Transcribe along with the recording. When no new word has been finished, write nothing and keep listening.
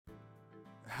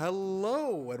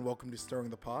Hello and welcome to Stirring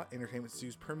the Pot, Entertainment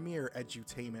Stew's premier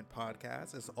edutainment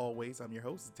podcast. As always, I'm your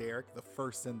host, Derek, the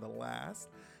first and the last.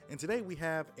 And today we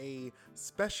have a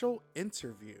special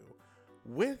interview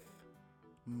with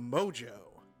Mojo.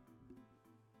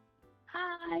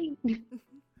 Hi.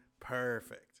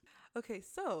 Perfect. Okay,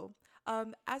 so,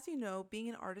 as you know, being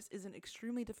an artist is an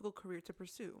extremely difficult career to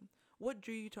pursue. What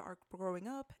drew you to art growing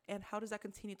up, and how does that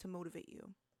continue to motivate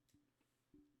you?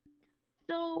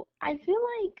 So I feel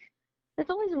like that's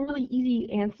always a really easy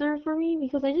answer for me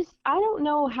because I don't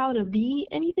know how to be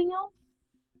anything else.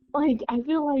 Like I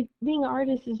feel like being an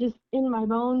artist is just in my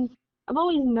bones. I've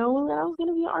always known that I was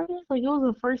gonna be an artist. Like it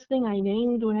was the first thing I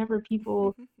named whenever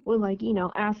people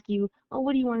would ask you, oh,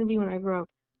 what do you want to be when I grow up?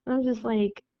 And I'm just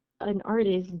like an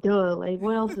artist, duh. Like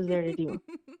what else is there to do?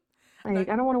 No, Like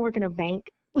I don't want to work in a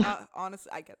bank.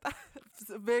 honestly, I get that.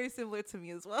 It's very similar to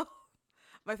me as well.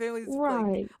 My family's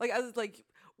Right. I was like,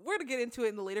 we're gonna get into it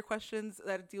in the later questions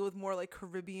that deal with more like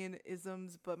Caribbean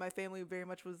isms, but my family very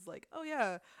much was like, oh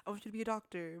yeah, I want you to be a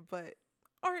doctor, but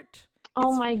art, Oh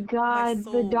it's my my God, the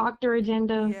soul. doctor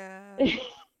agenda. Yeah.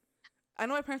 I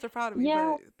know my parents are proud of me,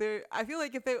 Yeah, but I feel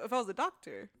like if I was a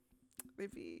doctor,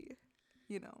 maybe,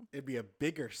 you know, It'd be a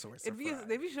bigger source of pride.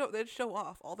 they'd show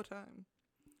off all the time.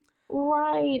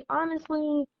 right.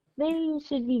 Honestly, they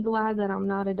should be glad that I'm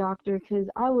not a doctor because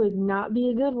I would not be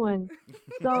a good one.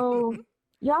 So,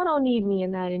 y'all don't need me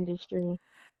in that industry.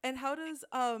 And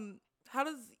um how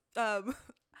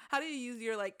do you use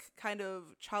your like kind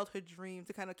of childhood dream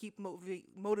to kind of keep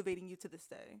motivating you to this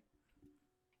day?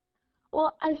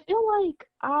 Well, I feel like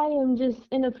I am just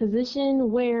in a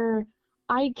position where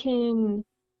I can,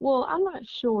 well, I'm not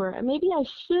sure. Maybe I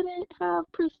shouldn't have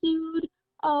pursued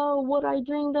what I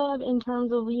dreamed of in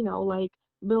terms of, like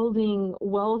building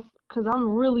wealth, because I'm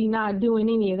really not doing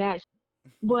any of that.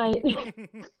 But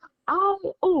can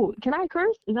I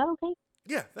curse? Is that okay?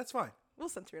 Yeah, that's fine. We'll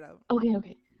censor it out.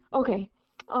 Okay.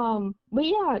 But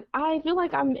yeah, I feel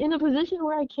like I'm in a position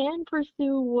where I can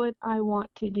pursue what I want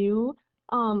to do.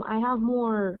 I have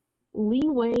more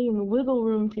leeway and wiggle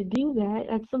room to do that.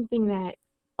 That's something that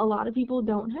a lot of people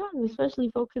don't have,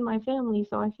 especially folks in my family.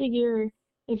 So I figure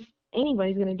if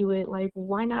anybody's gonna do it, like,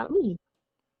 why not me?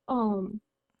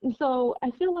 And so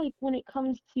I feel like when it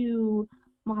comes to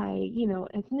my,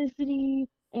 ethnicity,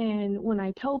 and when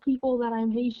I tell people that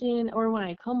I'm Haitian or when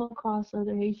I come across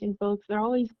other Haitian folks, they're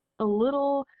always a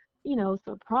little,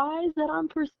 surprised that I'm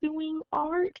pursuing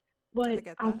art. I But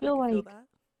get I that. I feel can feel like, that.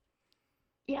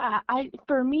 yeah,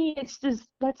 for me, it's just,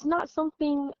 that's not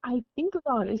something I think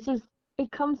about. It's just,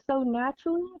 it comes so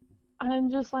naturally.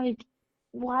 I'm just like,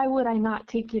 why would I not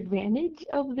take advantage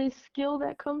of this skill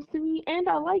that comes to me? And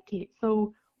I like it.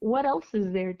 So what else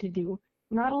is there to do?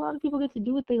 Not a lot of people get to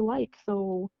do what they like.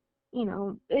 So,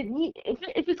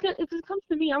 if it comes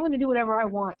to me, I'm gonna do whatever I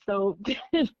want. So,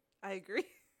 I agree.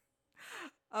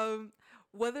 um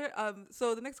whether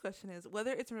so the next question is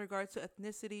whether it's in regards to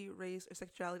ethnicity, race, or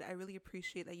sexuality, I really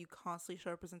appreciate that you constantly show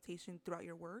representation throughout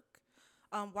your work.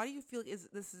 Why do you feel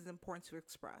this is important to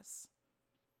express?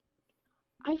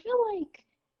 I feel like,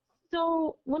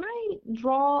 so when I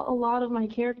draw a lot of my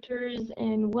characters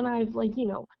and when I've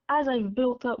as I've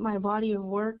built up my body of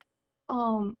work,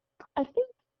 um, I think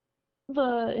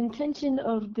the intention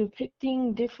of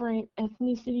depicting different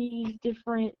ethnicities,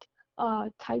 different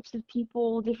types of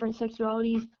people, different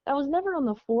sexualities, that was never on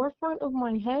the forefront of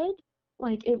my head.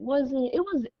 Like it was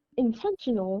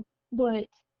intentional, but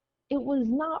it was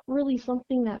not really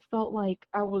something that felt like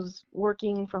I was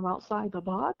working from outside the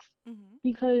box Mm-hmm.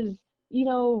 because, you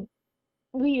know,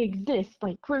 we exist,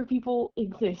 like queer people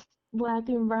exist, black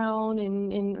and brown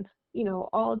and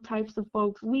all types of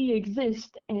folks. We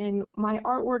exist, and my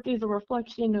artwork is a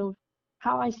reflection of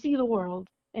how I see the world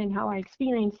and how I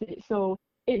experience it. So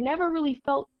it never really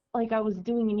felt like I was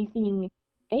doing anything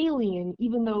alien,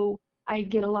 even though I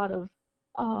get a lot of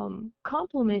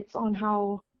compliments on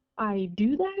how I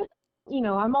do that.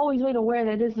 I'm always made aware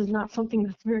that this is not something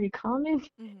that's very common,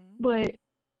 Mm-hmm. but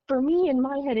for me in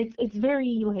my head it's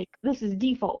very like this is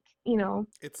default.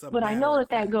 It's a But I matter know of that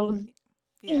that fact. goes,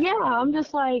 Yeah. yeah, I'm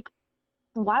just like,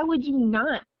 why would you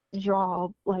not draw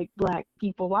like black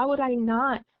people? Why would I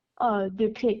not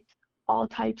depict all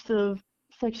types of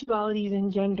sexualities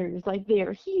and genders? Like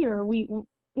they're here,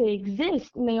 they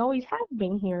exist and they always have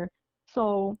been here.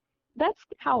 So that's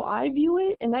how I view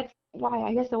it, and that's why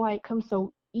I guess why it comes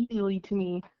so easily to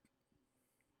me.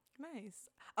 Nice.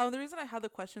 The reason I had the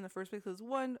question in the first place is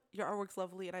one, your artwork's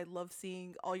lovely, and I love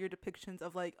seeing all your depictions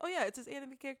of like, oh yeah, it's this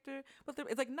anime character, but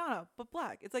it's like Nana, but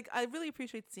black. It's like I really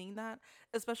appreciate seeing that,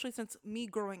 especially since me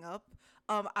growing up,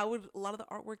 I would a lot of the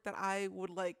artwork that I would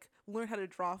like learn how to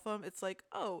draw from. It's like,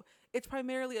 oh, it's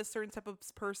primarily a certain type of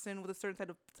person with a certain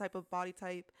type of body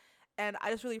type, and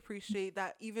I just really appreciate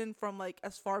that even from like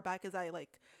as far back as I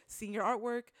like seeing your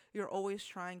artwork, you're always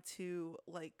trying to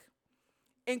like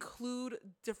include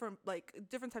different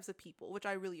types of people, which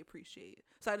I really appreciate.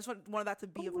 So I just wanted that to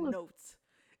be of Oh, note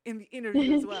in the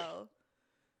interview as well.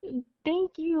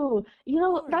 thank you. You Of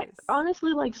know, that course.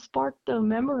 honestly like sparked a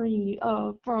memory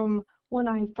from when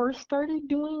I first started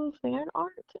doing fan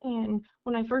art and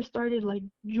when I first started like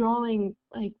drawing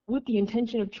like with the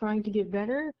intention of trying to get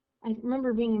better. I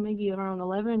remember being maybe around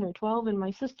 11 or 12 and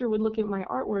my sister would look at my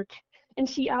artwork and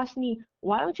she asked me,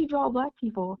 "Why don't you draw black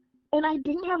people?" And I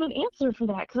didn't have an answer for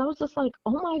that because I was just like,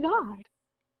 "Oh my God.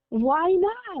 Why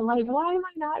not? Like, why am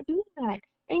I not doing that?"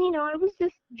 And I was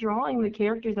just drawing the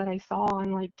characters that I saw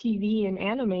on like TV and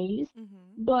animes,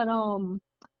 Mhm. but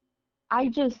I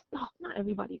just not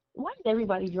everybody. Why is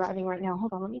everybody driving right now?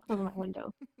 Hold on, let me close my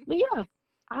window. But yeah,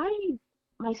 I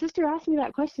my sister asked me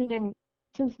that question, and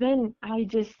since then I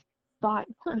just thought,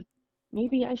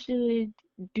 maybe I should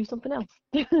do something else.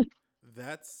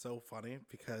 That's so funny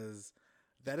because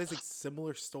that is a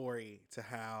similar story to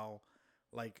how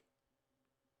like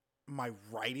my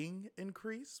writing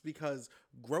increased because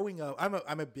growing up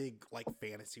I'm a big like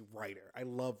fantasy writer. I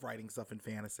love writing stuff in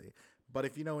fantasy. But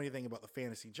if you know anything about the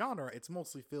fantasy genre, it's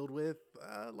mostly filled with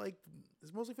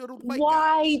white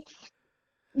guys. Why?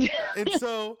 And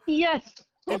so Yes.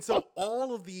 and so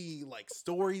all of the like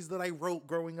stories that I wrote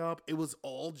growing up, it was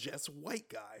all just white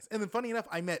guys. And then funny enough,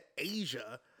 I met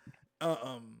Asia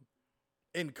um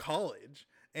in college,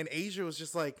 and Asia was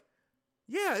just like,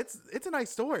 yeah, it's a nice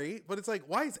story, but it's like,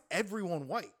 why is everyone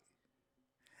white?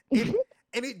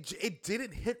 And it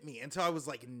didn't hit me until I was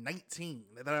like 19.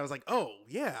 And then I was like, oh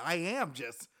yeah, I am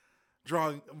just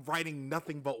writing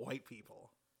nothing but white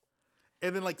people.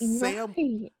 And then like Sam,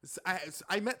 Right.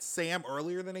 I met Sam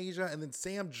earlier than Asia, and then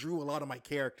Sam drew a lot of my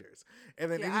characters.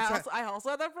 And then Yeah, anytime, I also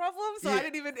had that problem, so yeah,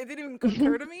 it didn't even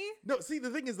occur to me. no, see the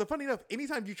thing is, the funny enough,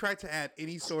 anytime you try to add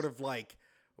any sort of like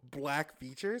black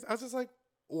features, I was just like,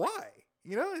 why?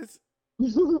 It's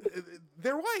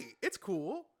they're white. It's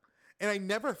cool. And I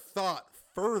never thought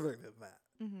further than that.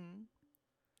 Mhm.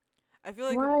 I feel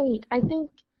like Right. I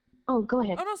think. Oh, go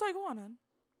oh ahead. no, sorry, go on then.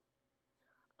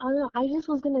 I don't know. I just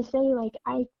was gonna say, like,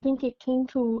 I think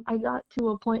I got to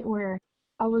a point where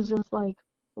I was just like,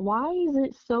 why is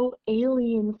it so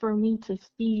alien for me to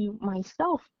see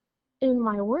myself in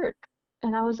my work?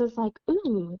 And I was just like,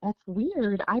 ooh, that's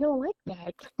weird. I don't like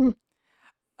that.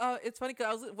 It's funny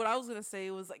because what I was gonna say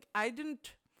was like I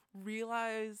didn't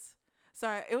realize.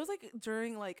 Sorry, it was like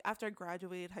during like after I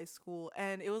graduated high school,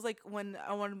 and it was like when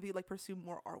I wanted to be like pursue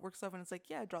more artwork stuff, and it's like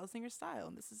yeah, draw this in your style,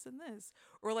 and this is in this,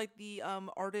 or like the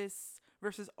artists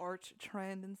versus art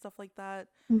trend and stuff like that,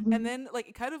 and Hmm. then like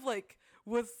it kind of like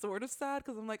was sort of sad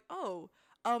because I'm like oh.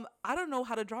 I don't know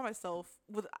how to draw myself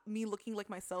with me looking like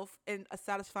myself in a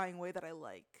satisfying way that I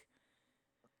like.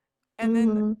 And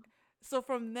then Hmm. so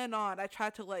from then on I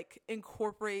tried to like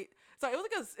incorporate so it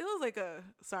was like a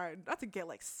sorry not to get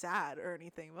like sad or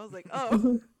anything but I was like oh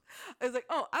Hmm. I was like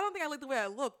oh I don't think I like the way I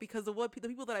look because of what the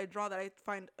people that I draw that I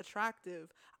find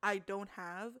attractive I don't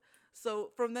have.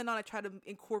 So from then on I try to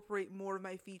incorporate more of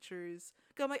my features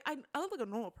because I'm like I look like a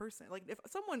normal person like if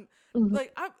someone Hmm.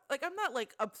 I'm not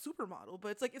like a supermodel but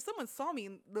it's like if someone saw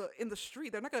me in the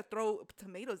street they're not gonna throw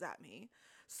tomatoes at me.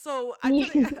 So I try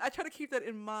to Yeah. I try to keep that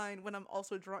in mind when I'm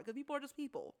also drawing because people are just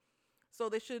people. So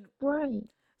they should Right.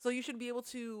 so you should be able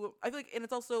to I feel like and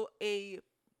it's also a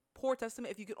poor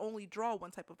testament if you can only draw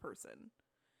one type of person.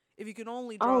 If you can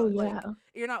only draw Oh, like yeah.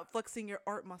 you're not flexing your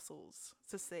art muscles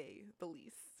to say the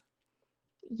least.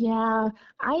 Yeah.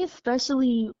 I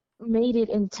especially made it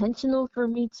intentional for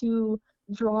me to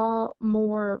draw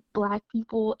more Black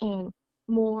people and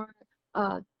more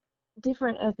uh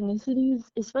different ethnicities,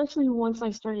 especially once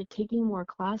I started taking more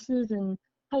classes in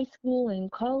high school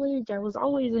and college. I was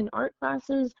always in art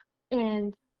classes,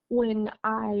 and when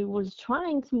I was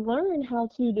trying to learn how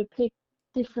to depict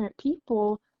different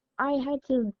people, I had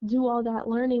to do all that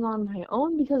learning on my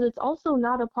own because it's also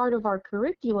not a part of our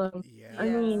curriculum. I Yeah.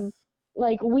 mean, Yes.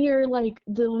 like we're like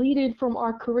deleted from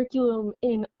our curriculum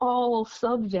in all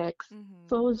subjects.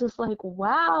 So it Mhm. was just like,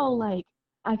 wow, like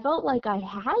I felt like I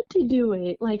had to do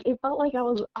it. Like it felt like I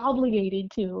was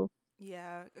obligated to.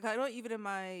 Yeah. I know even in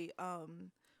my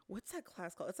what's that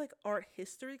class called? It's like art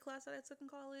history class that I took in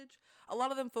college. A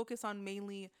lot of them focus on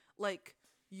mainly like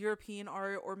European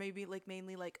art or maybe like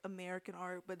mainly like American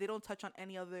art, but they don't touch on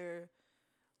any other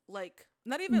like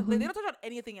not even like, they Hmm. don't touch on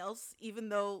anything else, even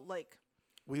though like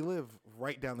We live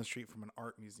right down the street from an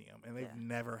art museum, and they've yeah,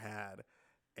 never had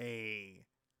a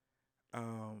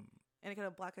um any kind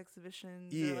of black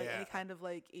exhibitions or like yeah. any kind of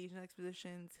like Asian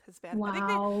exhibitions, Hispanic.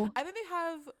 Wow. I think they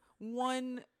have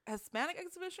one Hispanic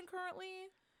exhibition currently,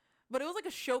 but it was like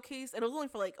a showcase and it was only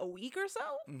for like a week or so.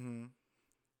 Mm-hmm.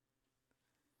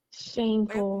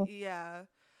 Like Shameful. yeah.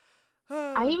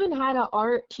 I even had an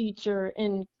art teacher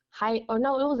in high, or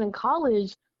no, it was in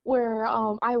college where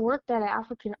I worked at an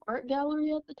African art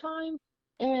gallery at the time,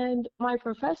 and my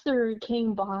professor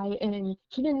came by and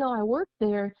she didn't know I worked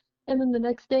there. And then the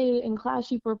next day in class,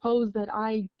 she proposed that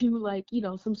I do like,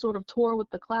 some sort of tour with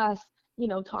the class,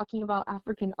 talking about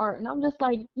African art. And I'm just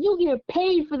like, you get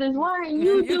paid for this. Why aren't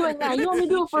you you're doing that? you're You the want me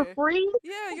to do it for teacher. free?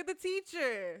 Yeah, you're the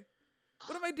teacher.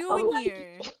 What am I I'm doing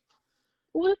here? like,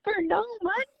 what for no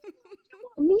money?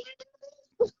 Me to do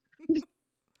this?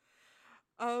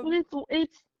 But um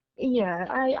it's yeah,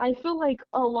 I feel like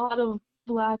a lot of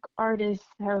black artists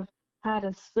have had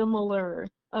a similar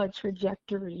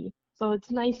trajectory. So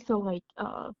it's nice to like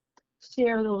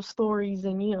share those stories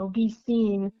and be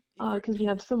seen for because we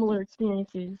have similar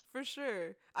experiences. for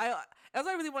sure. That's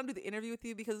why I really want to do the interview with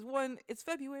you because one, it's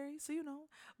February, so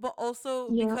but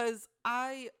also Yeah. because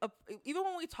even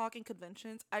when we talk in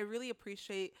conventions, I really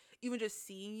appreciate even just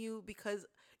seeing you because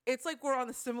it's like we're on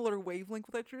a similar wavelength,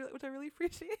 which I really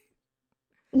appreciate.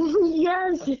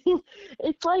 Yes.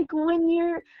 It's like when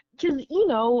you're because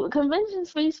convention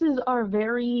spaces are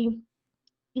very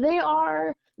there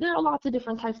are lots of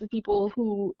different types of people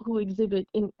who exhibit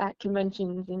in at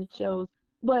conventions and shows,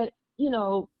 but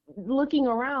looking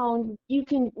around,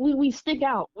 we stick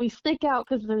out. We stick out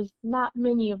because there's not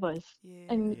many of us, Yeah.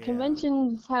 and Yeah.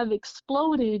 conventions have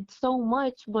exploded so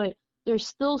much, but there's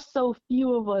still so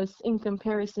few of us in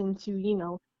comparison to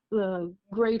the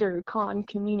greater con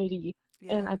community.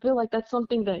 And Yeah. I feel like that's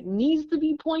something that needs to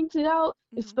be pointed out,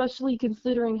 Mhm. especially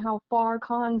considering how far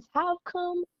cons have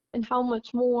come and how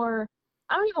much more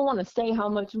I don't even want to say how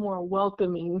much more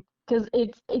welcoming because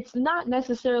it's not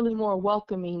necessarily more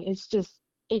welcoming. It's just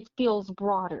it feels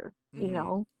broader, Mm-hmm.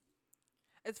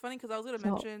 It's funny because I was gonna So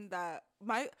mention that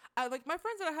like my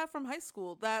friends that I have from high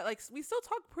school that like we still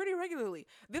talk pretty regularly.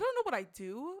 They don't know what I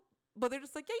do, but they're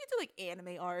just like, yeah, you do like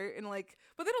anime art and like,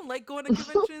 but they don't like going to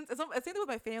conventions. And same thing with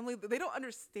my family. They don't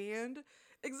understand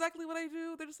exactly what I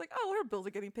do. They're just like, oh, her bills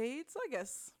are getting paid, so I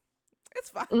guess it's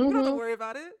fine. We don't have to hmm worry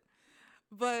about it.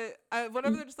 But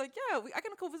whenever they're just like, yeah, I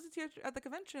can go visit you at the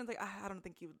convention. It's like, I don't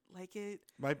think you would like it.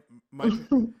 My my pa-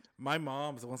 my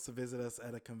mom's wants to visit us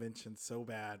at a convention so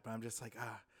bad, but I'm just like,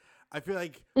 I feel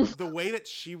like the way that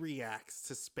she reacts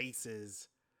to spaces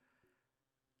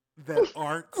that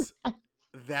aren't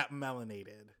that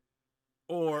melanated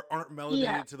or aren't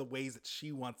yeah. melanated to the ways that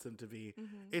she wants them to be,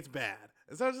 Hmm. it's bad.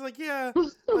 And so I was just like, yeah,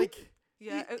 like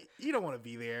Yeah, you don't want to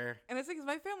be there. and it's because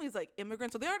my family's like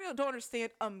immigrants, so they already don't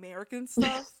understand American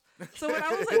stuff. So when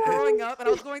I was like Yes. growing up and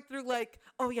I was going through like,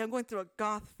 oh yeah, I'm going through a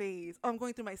goth phase. Oh, I'm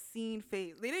going through my scene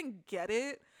phase. They didn't get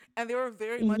it, and they were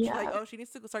very much like, Yeah. oh, she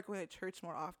needs to start going to church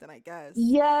more often, I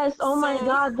guess. Yes. Oh my So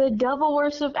God, the devil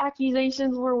worship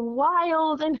accusations were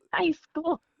wild in high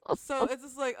school. So it's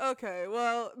just like, okay,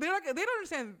 well, they don't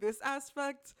understand this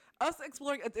aspect. Us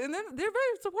exploring, and then they're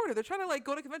very supportive. They're trying to like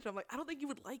go to convention. I'm like, I don't think you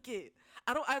would like it.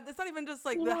 It's not even just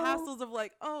like the No. hassles of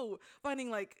like, oh, finding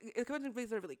like convention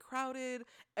places are really crowded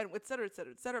and et cetera, et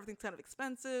cetera, et cetera. Everything's kind of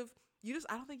expensive.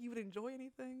 I don't think you would enjoy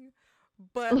anything.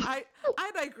 But I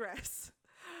digress.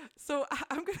 So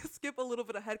I'm gonna skip a little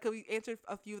bit ahead because we answered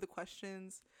a few of the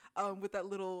questions with that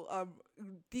little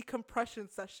decompression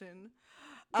session.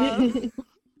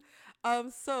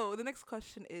 Um, so the next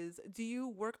question is, do you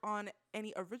work on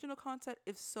any original content?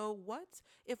 If so, what?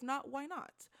 If not, why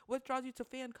not? What draws you to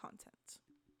fan content?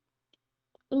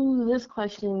 Ooh, this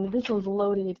one's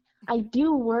loaded. I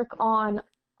do work on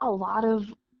a lot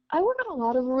of, I work on a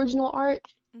lot of original art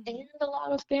and Mm-hmm. a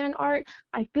lot of fan art.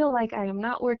 I feel like I am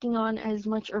not working on as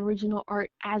much original art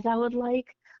as I would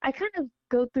like. I kind of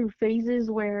go through phases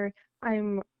where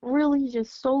I'm really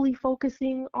just solely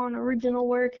focusing on original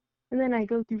work, and then I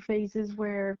go through phases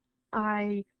where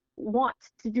I want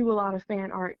to do a lot of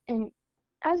fan art. And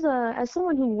as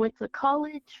someone who went to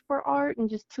college for art and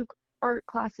just took art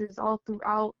classes all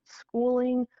throughout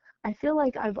schooling, I feel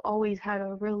like I've always had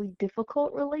a really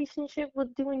difficult relationship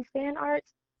with doing fan art.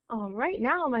 Right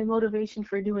now, my motivation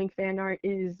for doing fan art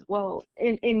is, well,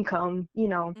 income.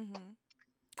 Mm-hmm.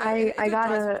 I It's what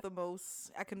drives people gotta, the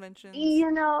most at conventions.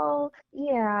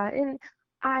 yeah, and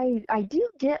I do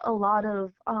get a lot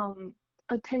of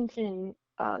attention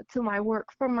to my work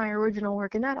from my original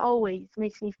work, and that always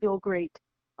makes me feel great.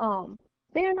 Um,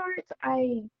 Fan art,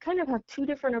 I kind of have two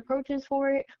different approaches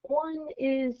for it. One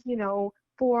is,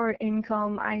 for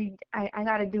income. I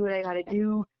gotta do what I gotta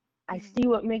do. I Mm-hmm. see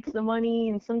what makes the money,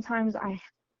 and sometimes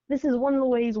this is one of the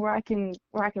ways where I can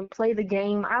play the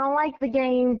game. I don't like the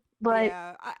game, but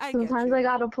Yeah, I get sometimes I you.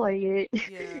 gotta play it.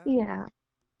 Yeah. Yeah.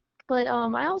 But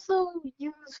I also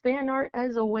use fan art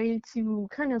as a way to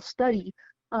kind of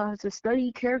to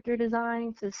study character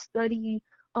design, to study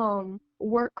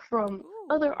work from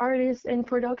other Ooh. artists and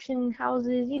production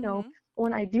houses. Mm-hmm.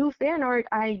 When I do fan art,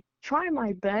 I try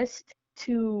my best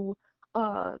to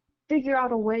uh figure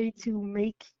out a way to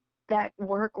make that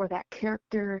work or that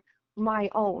character my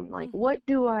own. Like, Mm-hmm. what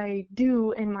do I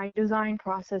do in my design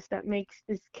process that makes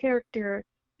this character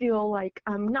feel like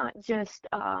I'm not just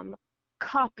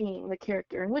copying the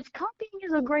character, in which copying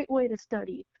is a great way to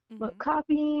study, but Mm-hmm.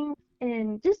 copying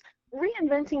and just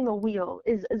reinventing the wheel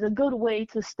is a good way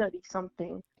to study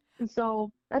something. And so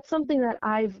that's something that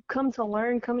I've come to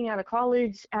learn coming out of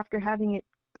college after having it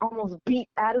almost beat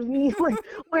out of me, like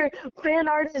where fan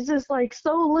art is just like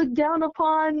so looked down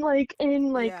upon, like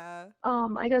in like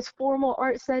Yeah. I guess formal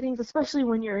art settings, especially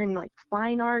when you're in like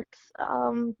fine arts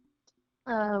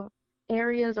uh,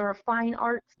 areas or fine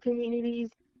arts communities,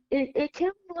 it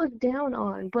can be looked down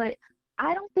on. But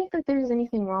I don't think that there's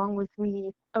anything wrong with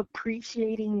me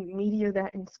appreciating media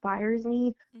that inspires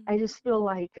me. I Mm-hmm. just feel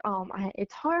like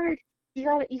it's hard. You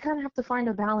kind of have to find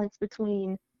a balance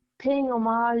between paying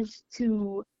homage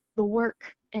to the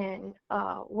work and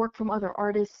work from other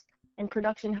artists and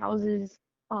production houses.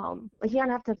 Like you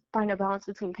kind of have to find a balance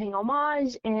between paying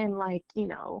homage and like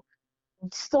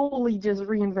solely just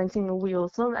reinventing the wheel.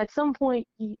 So at some point,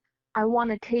 I want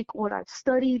to take what I've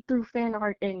studied through fan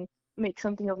art and make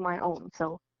something of my own.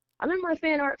 So I'm in my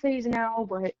fan art phase now,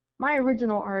 but my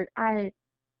original art, I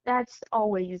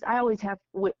always have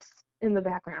whips in the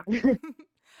background.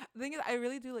 The thing is, I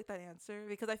really do like that answer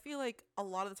because I feel like a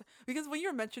lot of the time, because when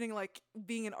you're mentioning like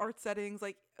being in art settings,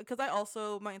 like, because I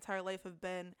also my entire life have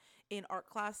been in art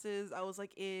classes. I was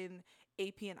like in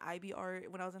AP and IB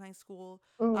art when I was in high school.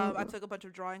 I Mm, took a bunch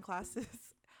of drawing classes,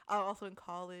 also in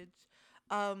college.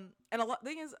 And a lot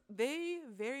thing is, they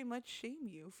very much shame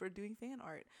you for doing fan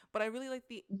art, but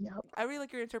yep. I really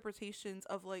like your interpretations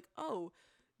of like, oh,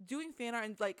 doing fan art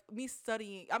and like me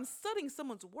studying, I'm studying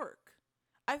someone's work.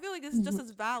 I feel like this is just Mhm.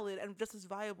 as valid and just as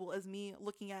viable as me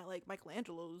looking at like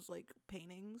Michelangelo's like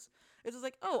paintings. It's just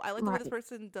like, oh, I like the way this Right.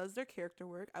 person does their character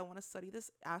work. I want to study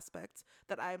this aspect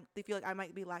that they feel like I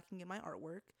might be lacking in my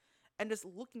artwork, and just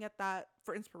looking at that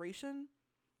for inspiration,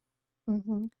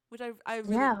 Hmm. which I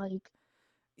really Yeah, like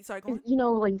sorry, go on.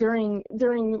 like during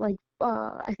like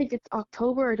I think it's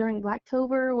October or during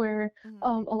Blacktober where Mm-hmm. a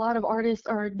lot of artists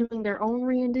are doing their own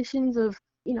renditions of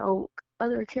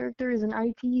other characters and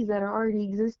IPs that are already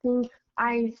existing. Mm-hmm.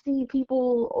 I see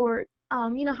people or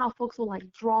how folks will like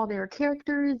draw their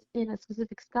characters in a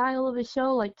specific style of a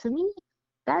show. Like to me,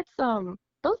 that's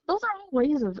those are all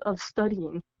ways of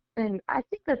studying, and I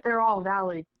think that they're all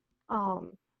valid.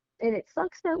 Um, and it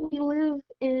sucks that we live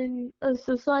in a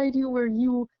society where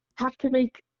you have to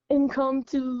make income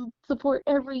to support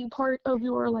every part of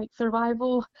your like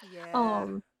survival.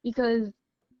 Yeah, Because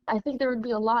I think there would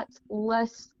be a lot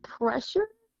less pressure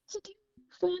to do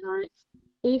fan art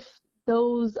if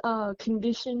those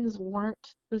conditions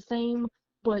weren't the same.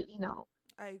 But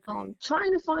I agree.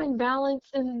 trying to find balance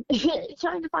and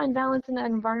trying to find balance in that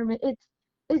environment,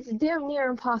 it's damn near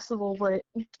impossible. But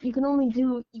you can only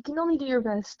do your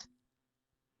best.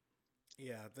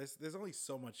 Yeah, there's only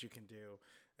so much you can do.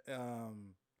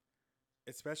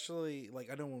 Especially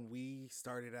like I know when we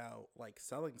started out like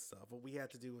selling stuff, what we had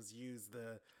to do was use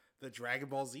the Dragon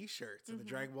Ball Z shirts and the Mm-hmm.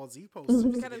 Dragon Ball Z To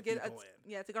posters to kind of get get people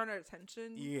yeah, to garner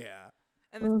attention, in. Yeah.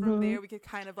 and then from Mhm. there we could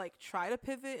kind of like try to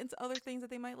pivot into other things that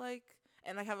they might like,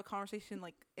 and like have a conversation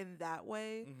like in that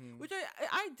way, Hmm. which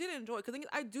I did enjoy because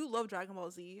I do love Dragon Ball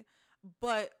Z,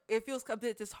 but it feels a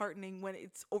bit disheartening when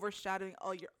it's overshadowing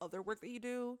all your other work that you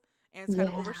do, and it's kind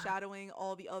of Yeah. overshadowing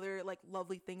all the other like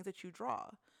lovely things that you draw.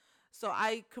 So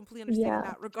I completely understand in Yeah.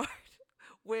 that regard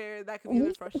where that could be a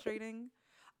Mhm. bit frustrating.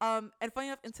 And funny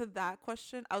enough, into that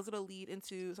question, I was gonna lead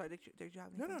into. Sorry, did you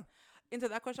have No, anything? no. Into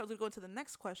that question, I was gonna go into the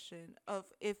next question of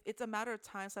if it's a matter of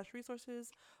time slash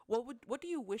resources. What do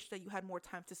you wish that you had more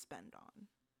time to spend on?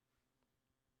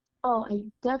 Oh, I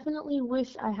definitely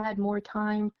wish I had more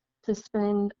time to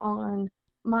spend on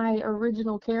my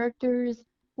original characters,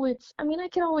 which, I mean, I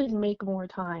can always make more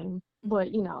time, but,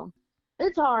 Mm-hmm.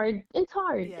 it's hard. It's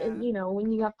hard. Yeah. And,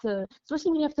 when you have to,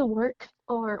 especially when you have to work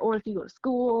or if you go to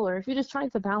school or if you're just trying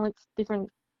to balance different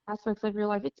aspects of your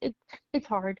life. It's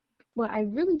hard, but I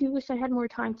really do wish I had more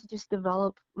time to just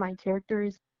develop my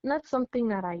characters, and that's something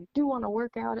that I do want to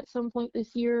work out at some point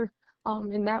this year.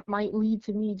 And that might lead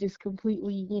to me just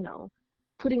completely,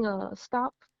 putting a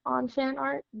stop on fan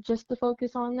art just to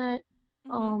focus on that.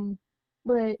 Mhm. Um,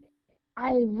 but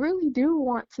I really do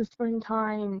want to spend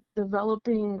time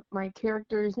developing my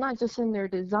characters, not just in their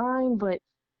design, but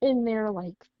in their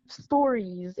like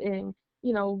stories and,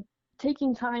 you know,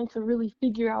 taking time to really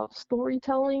figure out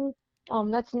storytelling.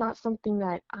 That's not something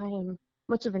that I am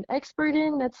much of an expert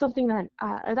in. That's something that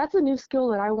that's a new skill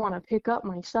that I want to pick up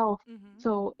myself. Mhm.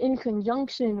 So in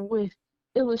conjunction with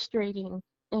illustrating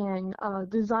and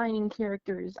designing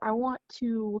characters, I want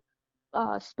to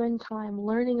spend time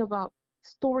learning about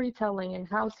storytelling and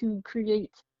how to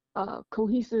create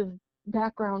cohesive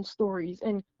background stories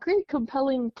and create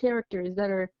compelling characters that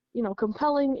are,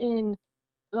 compelling in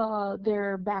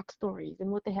their backstories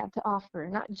and what they have to offer,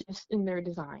 not just in their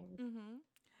designs. Mhm.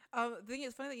 The thing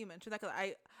is funny that you mentioned that because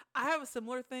I have a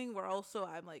similar thing where also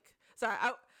I'm like sorry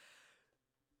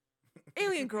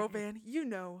Alien Girl Band,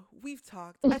 we've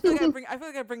talked. I feel like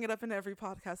I bring it up in every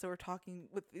podcast that we're talking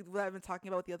with that I've been talking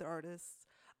about with the other artists.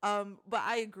 But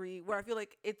I agree where I feel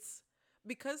like it's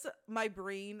because my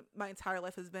brain my entire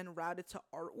life has been routed to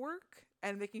artwork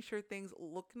and making sure things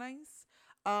look nice.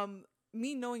 Um,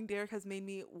 Me knowing Derek has made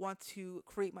me want to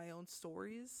create my own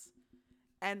stories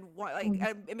and want like Mhm.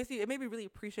 and it made me really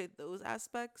appreciate those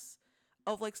aspects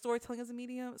of like storytelling as a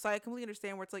medium. So I completely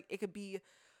understand where it's like it could be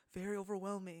very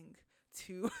overwhelming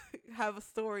to have a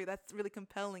story that's really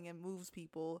compelling and moves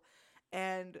people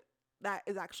and that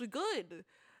is actually good.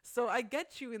 So I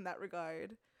get you in that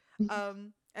regard.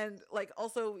 And like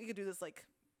also we could do this like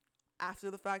after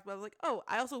the fact, but I was like, oh,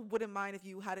 I also wouldn't mind if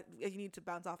you had it if you need to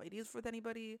bounce off ideas with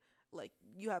anybody. Like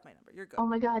you have my number. You're good. Oh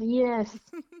my God, yes,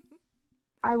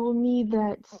 I will need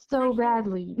that For so sure.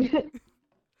 badly.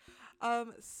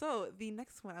 So the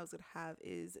next one I was gonna have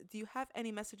is do you have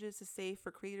any messages to say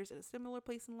for creators in a similar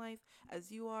place in life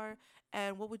as you are?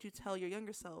 And what would you tell your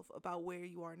younger self about where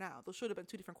you are now? Those should have been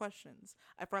two different questions.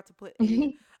 I forgot to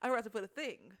put a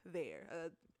thing there, a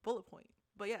bullet point.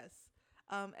 But yes.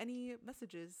 Any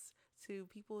messages to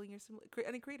people in your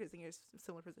any creators in your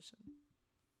similar position?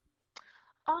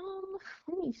 um,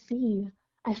 Let me see.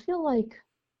 I feel like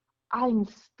I'm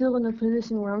still in a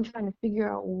position where I'm trying to figure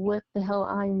out what the hell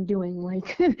I'm doing.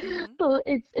 Like, Mhm. so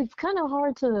it's kind of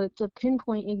hard to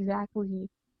pinpoint exactly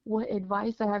what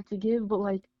advice I have to give, but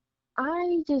like,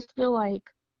 I just feel like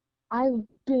I've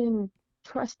been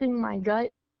trusting my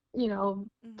gut, you know,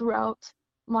 Mhm. throughout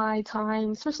my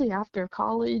time, especially after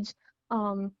college,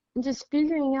 and just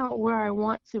figuring out where I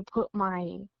want to put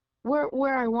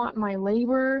where I want my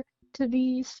labor to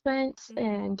be spent Mhm.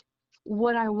 and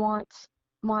what I want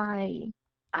my,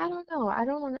 I don't know, I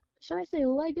don't want to, should I say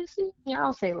legacy? Yeah,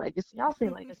 I'll say legacy. I'll say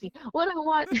legacy. What I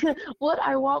want, what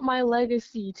I want my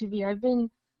legacy to be. I've been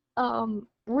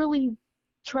really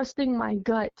trusting my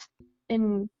gut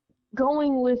and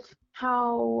going with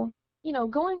how,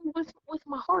 going with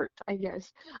my heart, I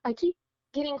guess. I keep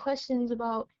getting questions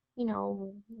about,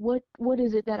 what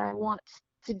is it that I want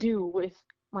to do with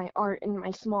my art and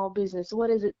my small business? What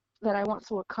is it that I want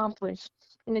to accomplish?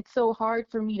 And it's so hard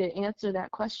for me to answer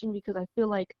that question because I feel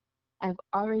like I've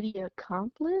already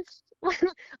accomplished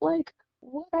like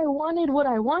what I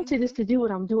wanted is Mhm. to do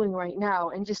what I'm doing right now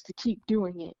and just to keep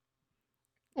doing it.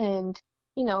 And,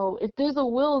 if there's a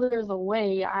will, there's a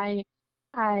way. I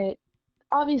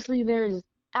obviously there's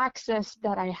access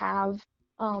that I have.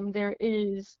 There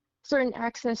is certain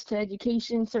access to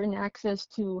education, certain access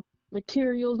to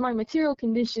materials. My material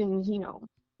conditions,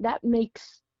 that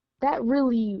makes that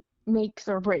really makes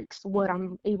or breaks what Mhm.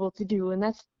 I'm able to do, and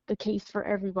that's the case for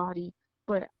everybody.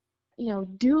 But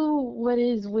do what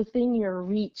is within your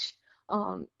reach,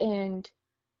 and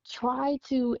try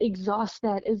to exhaust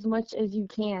that as much as you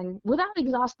can without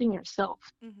exhausting yourself.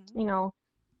 Mhm. You know,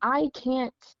 I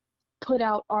can't put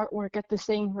out artwork at the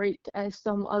same rate as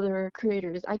some other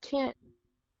creators. I can't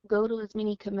go to as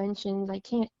many conventions. I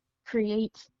can't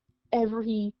create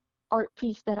every art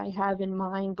piece that I have in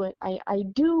mind, but I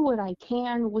do what I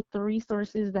can with the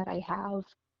resources that I have.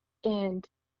 And,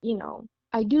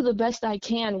 I do the best I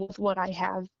can with what I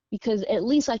have because at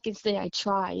least I can say I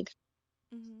tried,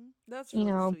 That's you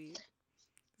really know. sweet.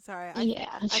 Sorry,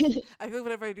 Yeah. I feel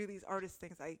whenever I do these artist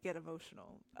things, I get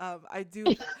emotional. I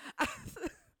do. I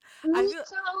Me feel.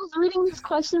 too. I was reading these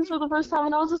questions for the first time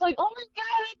and I was just like, oh my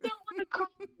God, I don't want to cry.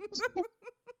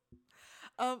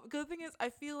 Cause the thing is, I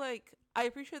feel like I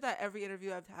appreciate that every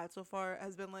interview I've had so far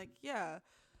has been like, yeah,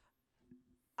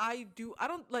 I do. I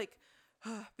don't like.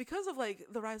 because of like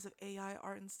the rise of AI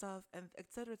art and stuff, and et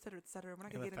cetera, et cetera, et cetera. We're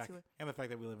not gonna get into it. And the fact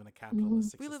that we live in a Mm-hmm.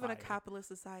 capitalistic We live in a society. capitalist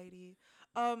society.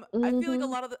 I feel like a Mm-hmm.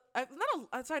 lot of not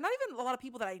even a lot of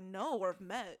people that I know or have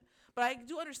met, but I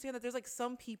do understand that there's like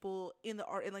some people in the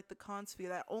art in like the con sphere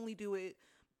that only do it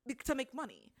to make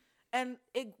money, and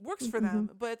it works for Mm-hmm. them.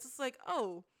 But it's just like,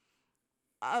 oh,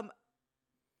 um,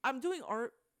 I'm doing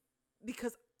art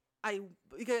because I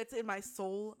because it's in my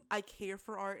soul. I care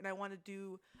for art, and I want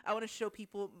to show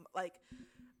people like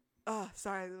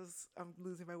sorry, I'm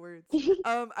losing my words.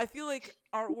 I feel like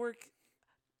artwork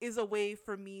is a way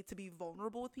for me to be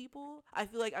vulnerable with people. I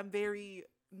feel like I'm very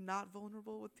not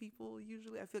vulnerable with people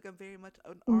usually. I feel like I'm very much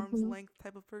an arm's Mm-hmm. length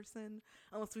type of person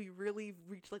unless we really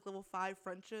reach like level 5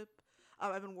 friendship.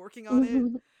 I've been working on it.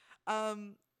 Mm-hmm.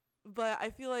 Um but I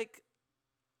feel like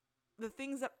the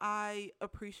things that I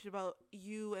appreciate about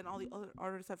you and all the other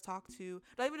artists I've talked to,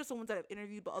 not even just the ones that I've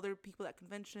interviewed, but other people at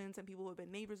conventions and people who have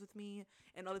been neighbors with me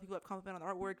and other people that compliment on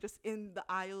the artwork just in the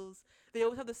aisles, they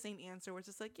always have the same answer where it's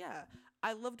just like, yeah,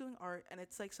 I love doing art and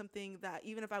it's like something that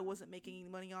even if I wasn't making any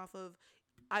money off of,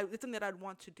 it's something that I'd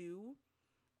want to do.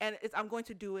 And I'm going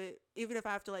to do it even if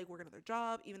I have to like work another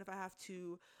job, even if I have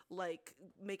to like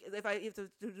if I have to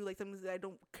do like something that I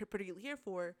don't particularly care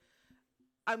for,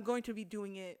 I'm going to be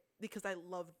doing it because I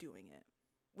love doing it,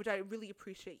 which I really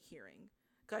appreciate hearing.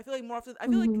 Cause I feel like more often, I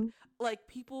feel Mm-hmm. like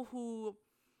people who,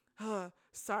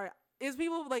 sorry, is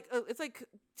people like it's like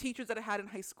teachers that I had in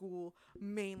high school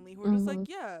mainly who are just like, Mm-hmm.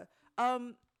 yeah,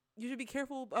 you should be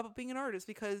careful about being an artist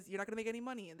because you're not gonna make any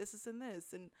money and this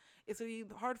and it's gonna be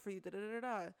hard for you. Da da da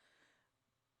da.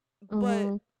 But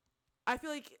Mm-hmm. I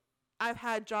feel like I've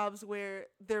had jobs where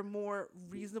they're more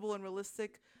reasonable and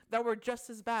realistic that were just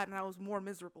as bad, and I was more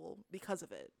miserable because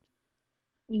of it.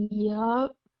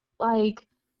 Yep. Like,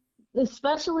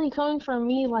 especially coming from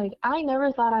me, like, I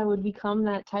never thought I would become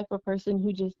that type of person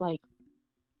who just, like,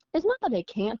 it's not that I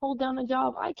can't hold down a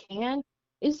job. I can.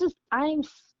 It's just I'm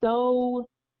so,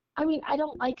 I mean, I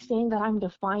don't like saying that I'm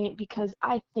defiant because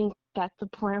I think that the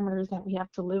parameters that we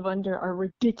have to live under are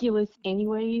ridiculous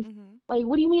anyways. Mm-hmm. Like,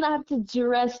 what do you mean I have to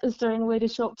dress a certain way to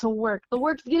show up to work? The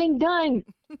work's getting done.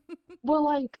 Well,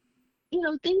 like,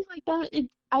 things like that,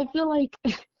 I feel like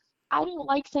I don't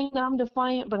like saying that I'm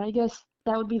defiant, but I guess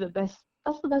that would be that's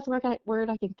the best word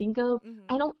I can think of.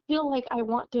 I Mm-hmm. don't feel like I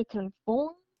want to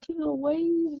conform to the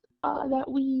ways that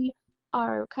we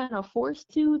are kind of forced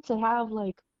to have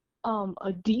like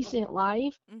a decent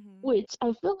life, Mm-hmm. which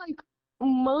I feel like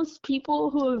most people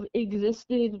who have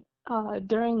existed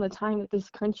during the time that this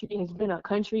country has been a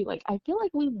country, like I feel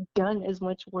like we've done as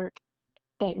much work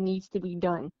that needs to be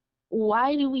done.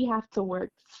 Why do we have to work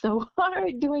so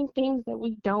hard doing things that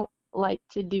we don't like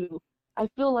to do? I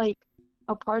feel like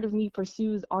a part of me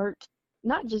pursues art,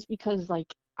 not just because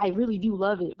like I really do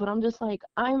love it, but I'm just like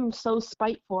I'm so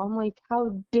spiteful. I'm like,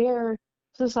 how dare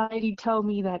society tell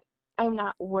me that I'm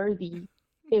not worthy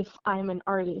if I'm an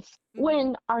artist Mm-hmm.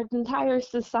 when our entire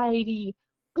society,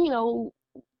 you know,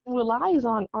 relies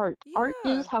on art. Art Yeah.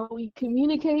 is how we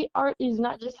communicate. Art is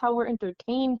not just how we're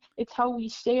entertained, it's how we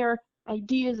share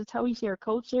ideas, it's how we share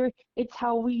culture, it's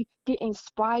how we get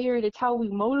inspired, it's how we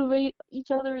motivate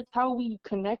each other, it's how we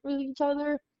connect with each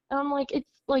other. And I'm like,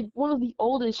 it's like one of the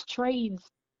oldest trades,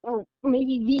 or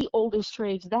maybe the oldest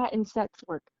trades, that and sex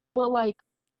work. But like,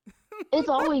 it's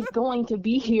always going to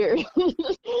be here.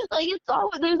 Like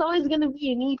there's always going to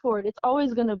be a need for it. It's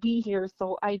always going to be here.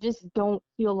 So I just don't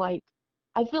feel like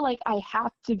I feel like I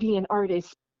have to be an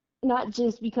artist, not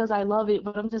just because I love it,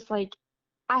 but I'm just like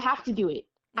I have to do it.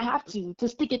 I Mm-hmm. have to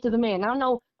stick it to the man. I don't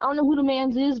know who the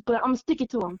man's is, but I'm gonna stick it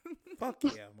to him. Fuck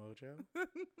yeah, Mojo.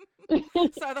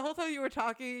 Sorry, the whole time you were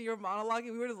talking, you were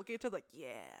monologuing, we were just looking at each other like, yeah.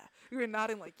 We were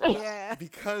nodding like, yeah.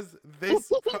 Because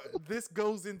this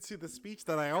goes into the speech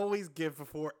that I always give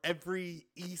before every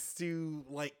ESTU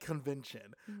like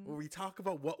convention, Mm-hmm. where we talk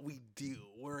about what we do.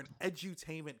 We're an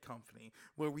edutainment company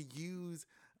where we use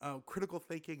critical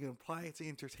thinking and apply it to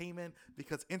entertainment,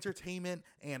 because entertainment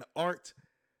and art,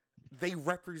 they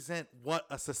represent what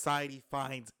a society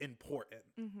finds important.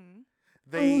 Mm-hmm.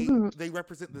 Hmm. They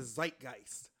represent the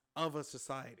zeitgeist of a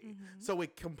society. Mm-hmm. So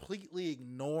it completely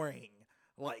ignoring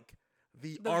like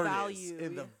the The artists value.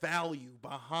 and the value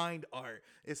behind art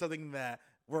is something that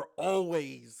we're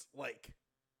always like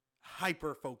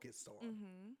hyper focused on.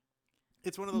 Mm-hmm.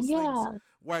 It's one of those things Yeah.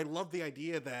 where I love the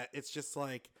idea that it's just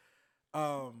like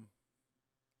um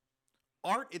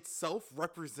art itself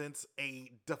represents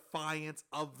a defiance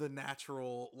of the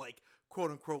natural, like,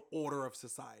 quote unquote order of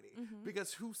society. Mm-hmm.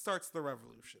 Because who starts the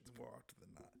revolutions more often than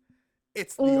not?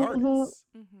 It's the Hmm. artists.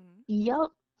 Mm-hmm. Yep.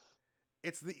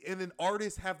 And then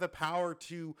artists have the power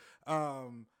to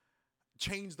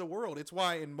change the world. It's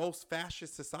why in most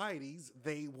fascist societies,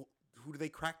 who do they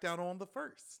crack down on the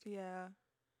first? Yeah.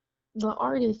 The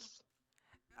artists.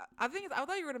 I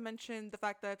thought you were gonna mention the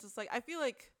fact that it's just like I feel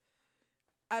like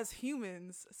as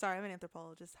humans. Sorry, I'm an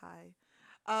anthropologist. Hi.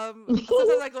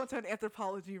 Sometimes I go into an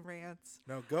anthropology rant.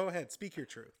 No, go ahead. Speak your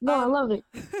truth. No, I love it.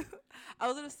 I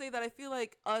was gonna say that I feel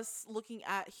like us looking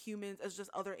at humans as just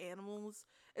other animals.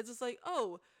 It's just like,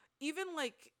 oh, even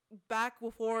like back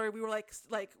before we were like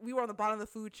we were on the bottom of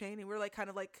the food chain and we were like kind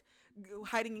of like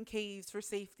hiding in caves for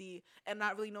safety and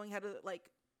not really knowing how to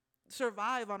like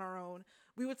survive on our own.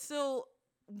 We would still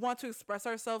want to express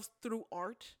ourselves through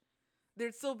art.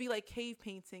 There'd still be like cave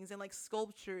paintings and like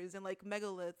sculptures and like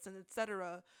megaliths and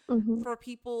etc. Hmm. for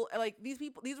people. And like these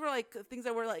were like things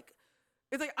that were like,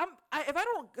 it's like if I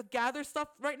don't gather stuff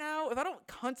right now, if I don't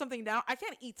hunt something down, I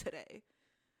can't eat today.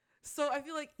 So I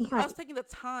feel like Right. us taking the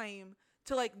time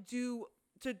to like do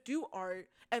art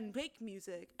and make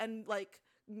music and like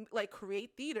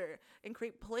create theater and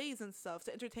create plays and stuff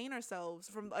to entertain ourselves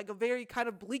from like a very kind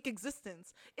of bleak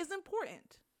existence is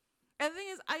important. And the thing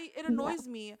is, it Yeah. annoys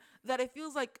me that it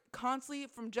feels like constantly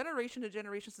from generation to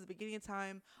generation since the beginning of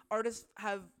time, artists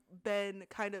have been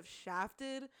kind of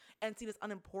shafted and seen as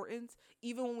unimportant.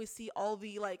 Even when we see all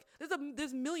the like,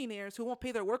 there's millionaires who won't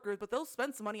pay their workers, but they'll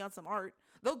spend some money on some art.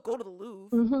 They'll go to the Louvre,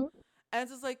 Hmm. and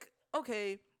it's just like,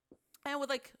 okay. And with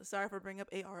like, sorry for bringing up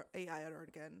AI art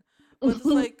again, but it's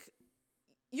like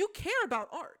you care about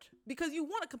art because you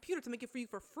want a computer to make it for you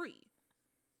for free.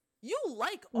 You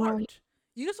like Right. art.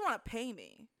 You just want to pay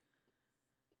me.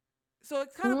 So it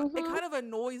Hmm. kind of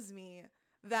annoys me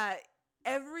that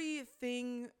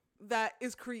everything that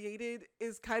is created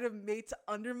is kind of made to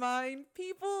undermine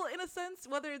people in a sense,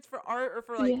 whether it's for art or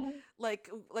for Yeah.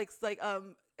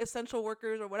 essential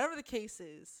workers or whatever the case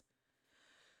is.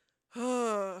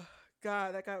 Oh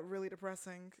God, that got really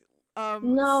depressing.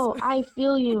 No, I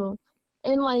feel you.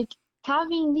 And like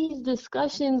having these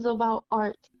discussions about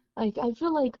art, like I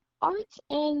feel like art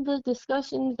and the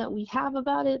discussions that we have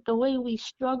about it, the way we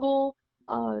struggle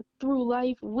through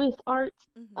life with art,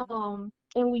 Mhm.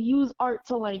 and we use art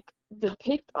to like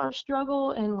depict our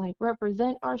struggle and like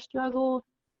represent our struggle,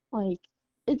 like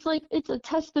it's a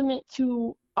testament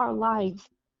to our lives.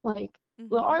 Like the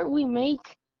Mhm. art we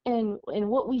make and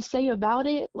what we say about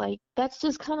it, like that's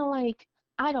just kind of like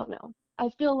I don't know. I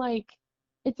feel like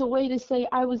it's a way to say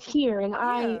I was here and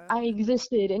Yeah. I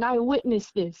existed and I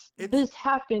witnessed this. It's This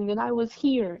happened and I was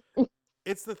here.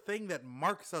 it's the thing that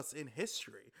marks us in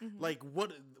history. Mhm. Like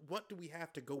what do we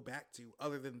have to go back to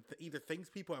other than either things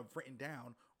people have written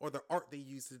down or the art they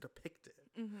use to depict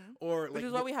it, Mhm. or Which like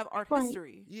is why we have art Right.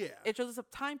 history. yeah, It shows us a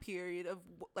time period of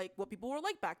like what people were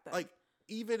like back then. like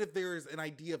even if there's an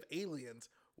idea of aliens,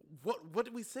 what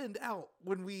did we send out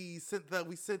when we sent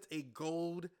a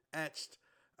gold etched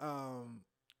um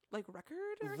Like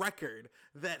record or record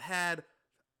that had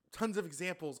tons of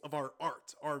examples of our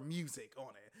art, our music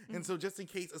on it. And Mhm. so just in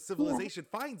case a Yeah. civilization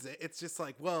finds it, it's just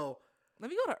like, well, Let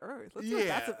me go to Earth. Let's see what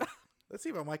that's yeah. about. Let's see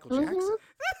about Michael Hmm. Jackson.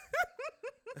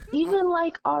 Uh, Even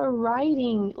like our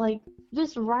writing, like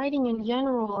just writing in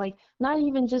general, like not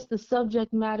even just the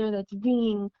subject matter that's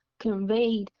being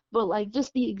conveyed, but like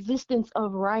just the existence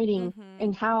of writing Mhm.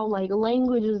 and how like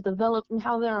language is developed and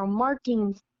how there are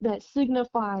markings that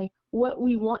signify what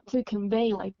we want to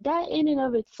convey. Like that in and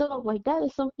of itself, like that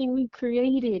is something we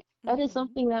created. That is Mhm.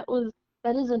 something that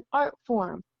is an art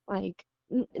form. Like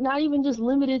not even just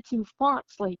limited to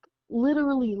fonts, like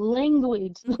literally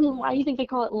language. Why do you Mhm. think they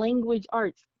call it language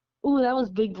arts? Ooh, that was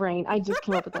big brain. I just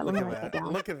came up with that. Let Look me at write that that.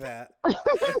 down. Look at that.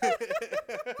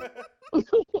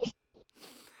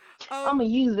 I'm Um. gonna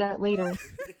use that later.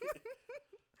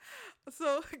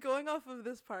 So going off of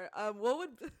this part, what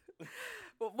would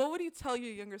what would you tell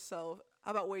your younger self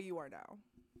about where you are now?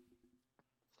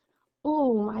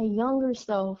 Oh, my younger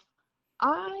self.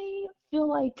 I feel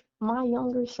like my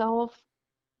younger self.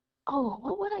 Oh,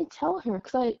 what would I tell her?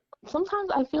 Because I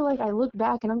sometimes I feel like I look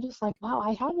back and I'm just like, wow,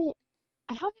 I haven't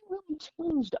really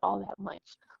changed all that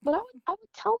much. But I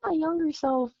would tell my younger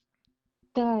self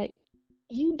that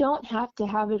you don't have to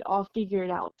have it all figured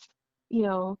out. You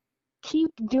know,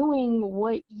 keep doing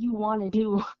what you want to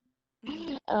do.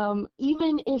 Mhm.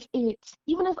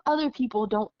 Even if other people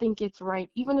don't think it's right,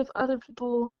 even if other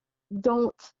people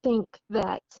don't think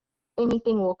that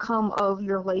anything will come of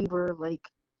your labor, like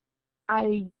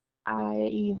I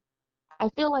I I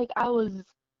feel like I was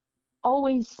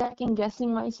always second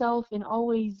guessing myself and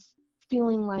always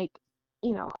feeling like,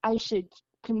 I should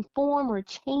conform or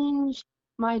change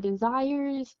my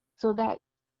desires so that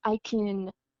I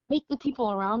can make the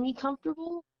people around me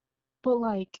comfortable. But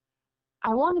like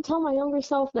I want to tell my younger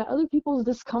self that other people's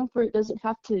discomfort doesn't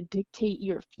have to dictate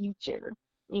your future,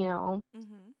 you know?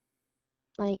 Mm-hmm.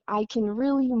 Like I can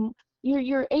really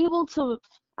you're able to,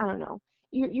 I don't know.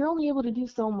 You're only able to do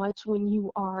so much when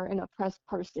you are an oppressed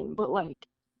person, but like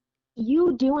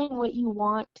you doing what you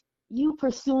want, you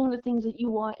pursuing the things that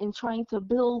you want and trying to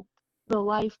build the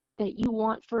life that you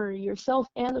want for yourself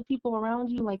and the people around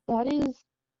you, like that is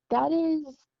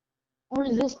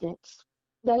resistance.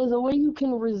 That is a way you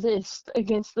can resist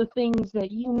against the things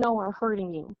that you know are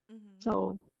hurting you. Mm-hmm.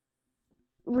 So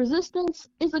resistance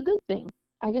is a good thing.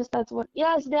 I guess that's what.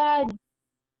 Yes, Dad,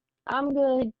 I'm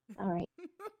good. All right.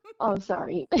 Oh,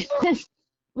 sorry.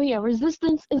 But yeah,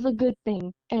 resistance is a good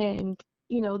thing, and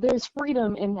there's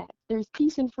freedom in that. There's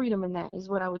peace and freedom in that, is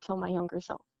what I would tell my younger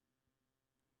self.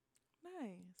 Nice.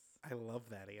 I love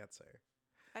that answer.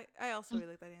 I also really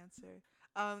like that answer.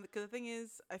 Because the thing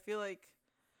is, I feel like,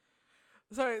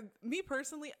 sorry, me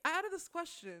personally, I added this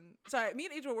question. Sorry, me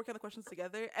and Adrian were working on the questions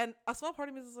together, and a small part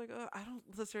of me is like, I don't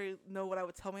necessarily know what I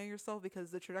would tell my younger self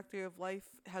because the trajectory of life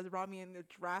has brought me in a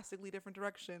drastically different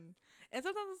direction. And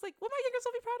sometimes it's like, will my younger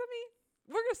self be proud of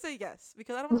me? We're gonna say yes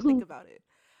because I don't want to think about it.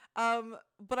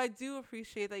 But I do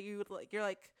appreciate that you're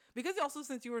like, because also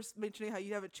since you were mentioning how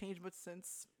you haven't changed much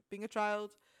since being a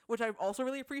child, which I also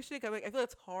really appreciate. I feel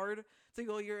it's hard to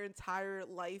go your entire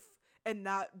life and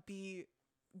not be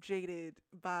jaded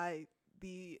by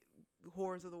the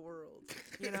horrors of the world.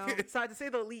 So to say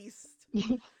the least.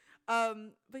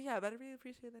 But yeah, but I really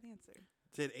appreciate that answer.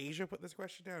 Did Asia put this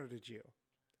question down or did you?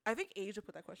 I think Asia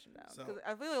put that question down So, because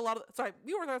I feel like a lot of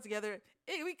we worked on it together.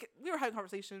 We were having a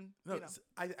conversation. no,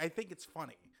 I think it's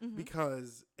funny Mhm.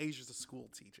 because Asia's a school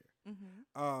teacher.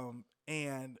 Mhm.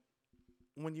 And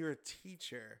when you're a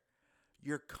teacher,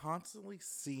 you're constantly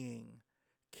seeing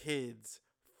kids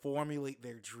formulate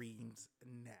their dreams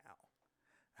now.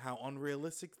 How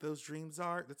unrealistic those dreams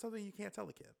are, that's something you can't tell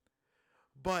a kid.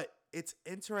 But it's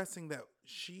interesting that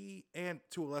she, and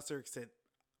to a lesser extent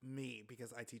me,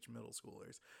 because I teach middle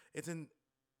schoolers, it's an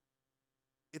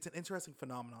interesting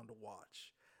phenomenon to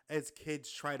watch as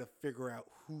kids try to figure out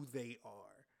who they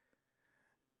are.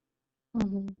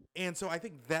 Hmm. And so I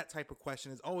think that type of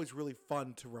question is always really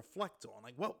fun to reflect on.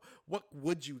 Like, what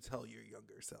would you tell your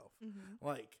younger self? Mhm.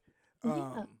 Like,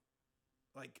 Yeah.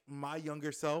 like my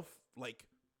younger self, like,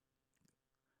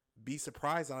 be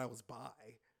surprised that I was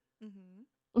bi. Mhm.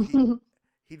 He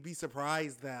he'd be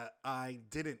surprised that I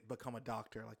didn't become a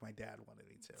doctor like my dad wanted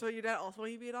me to. So your dad also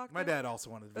wanted you to be a doctor? My dad also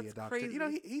wanted to be a That's doctor.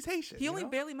 crazy. He's Haitian. He only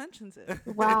barely mentions it.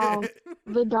 Wow.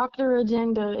 The doctor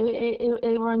agenda,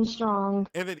 it runs strong.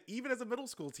 And then even as a middle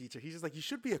school teacher, he's just like, you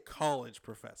should be a college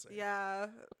professor. Yeah,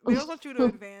 they don't want you to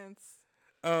advance.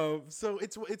 So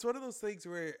it's one of those things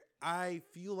where I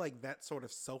feel like that sort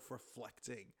of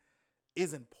self-reflecting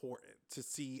is important to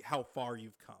see how far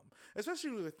you've come,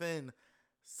 especially within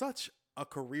such a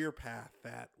career path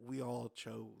that we all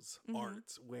chose, Mhm.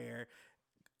 arts, where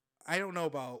I don't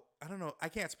know, I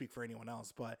can't speak for anyone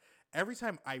else, but every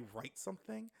time I write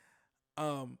something,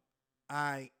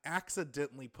 I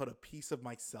accidentally put a piece of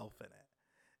myself in it.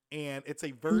 And it's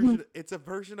a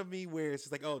version of me where it's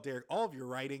just like, oh, Derek, all of your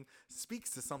writing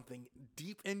speaks to something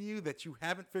deep in you that you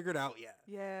haven't figured out yet.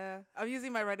 Yeah, I'm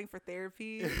using my writing for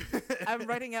therapy. I'm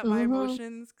writing out my Mhm.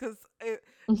 emotions because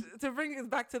to bring us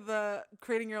back to the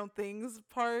creating your own things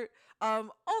part. All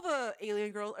the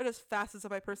alien girls are just facets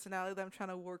of my personality that I'm trying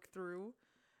to work through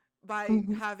by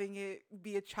Mhm. having it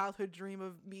be a childhood dream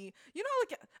of me.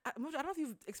 Like I don't know if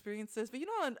you've experienced this, but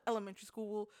in elementary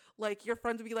school, like your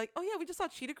friends would be like, "Oh yeah, we just saw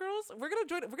Cheetah Girls. We're gonna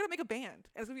join. We're gonna make a band.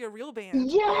 And it's gonna be a real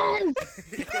band." Yes!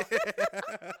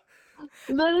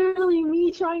 Literally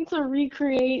me trying to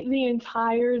recreate the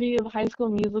entirety of High School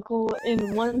Musical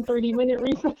in one 30-minute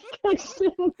recess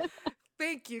section.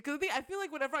 Thank you, because I feel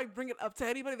like whenever I bring it up to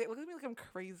anybody, they look at me like I'm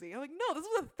crazy. I'm like, no, this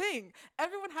was a thing.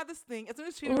 Everyone had this thing. As soon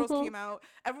as Cheetah Girls Mhm. came out,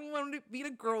 everyone wanted to be a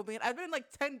girl band. I've been in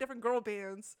like 10 different girl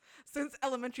bands since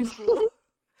elementary school,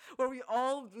 where we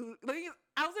all like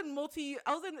I was in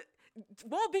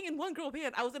while being in one girl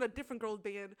band, I was in a different girl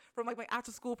band from like my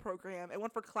after school program, and one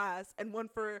for class, and one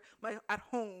for my at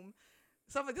home.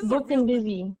 So I'm like, this is a Booked real and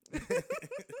thing. busy.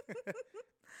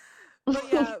 But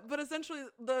yeah, but essentially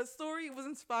the story was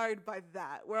inspired by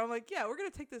that, where I'm like, yeah, we're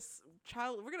gonna take this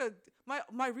child, we're gonna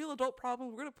my real adult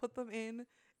problem, we're gonna put them in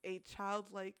a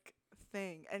childlike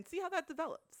thing and see how that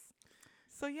develops.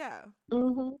 So yeah.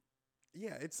 Mhm.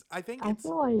 Yeah, I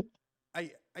feel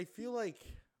like. I feel like,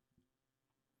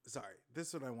 sorry, this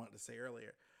is what I wanted to say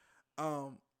earlier.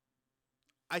 Um,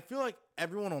 I feel like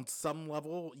everyone on some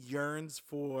level yearns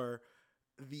for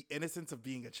the innocence of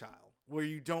being a child, where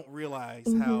you don't realize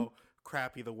Mhm. how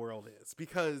crappy the world is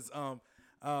because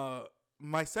uh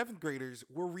my seventh graders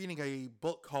were reading a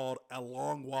book called A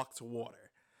Long Walk to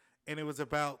Water, and it was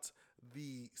about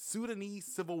the Sudanese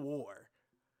Civil War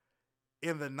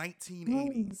in the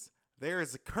Mm, 1980s. There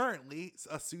is currently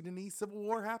a Sudanese Civil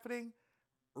War happening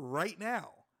right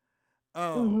now.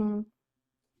 Um, mm-hmm.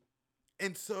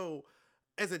 and so,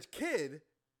 as a kid,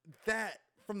 that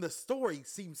from the story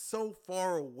seems so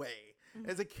far away.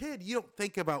 As Mm-hmm. a kid, you don't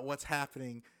think about what's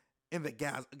happening in the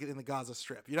Gaza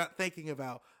Strip. You're not thinking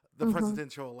about the Mm-hmm.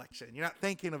 presidential election. You're not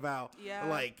thinking about Yeah.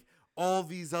 like all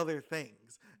these other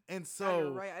things. And God, you're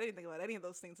so, right. I didn't think about any of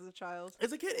those things as a child.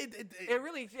 as a kid, It as a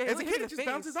really hit kid, me it in the just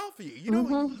bounces face. off of you. You don't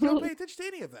Mm-hmm. pay attention to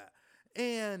any of that.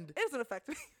 And It doesn't affect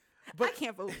me. I but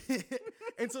can't vote.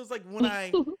 and so it's like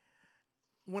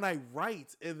when I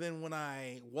write and then when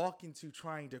I walk into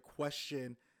trying to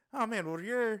question, oh man, will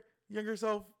your younger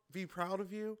self be proud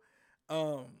of you?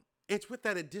 Um, it's with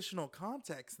that additional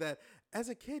context that as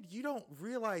a kid you don't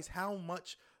realize how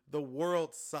much the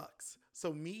world sucks.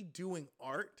 So me doing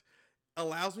art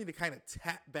allows me to kind of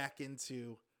tap back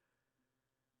into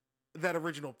that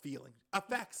original feeling, a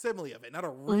facsimile of it, not a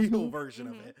real Mm-hmm. version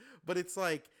of Mm-hmm. it. But it's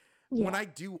like when Yeah. I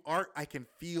do art, I can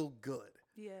feel good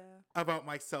Yeah, about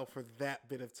myself for that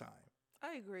bit of time.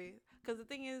 I agree. Because the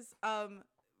thing is,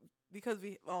 because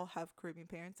we all have Caribbean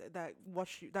parents that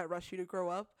rush you to grow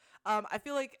up. I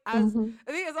feel like Mm-hmm.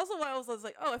 I think it's also why I was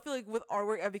like, oh, I feel like with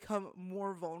artwork I've become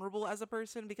more vulnerable as a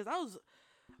person because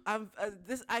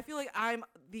I feel like I'm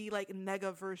the like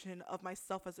nega version of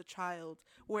myself as a child,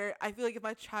 where I feel like if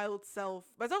my child self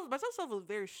myself self was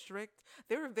very strict.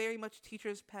 They were very much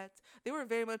teacher's pet. They were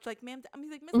very much like, ma'am, I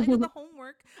mean like, miss, I did Mm-hmm. the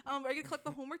homework. Are you gonna collect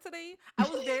the homework today? I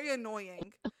was very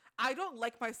annoying. I don't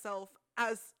like myself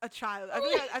as a child. I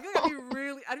feel like I'd be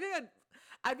really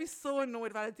I'd be so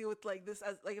annoyed if I had to deal with like this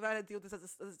as like if I had to deal with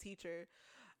this as a teacher.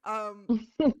 Um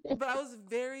but I was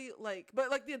very like, but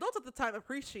like the adults at the time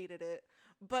appreciated it.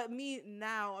 But me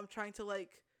now, I'm trying to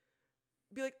like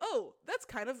be like, oh, that's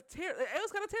kind of terrible. It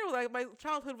was kind of terrible. Like my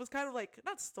childhood was kind of like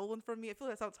not stolen from me. I feel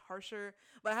like that sounds harsher,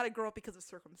 but I had to grow up because of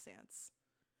circumstance.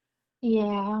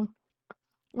 Yeah.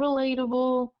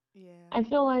 Relatable. Yeah. I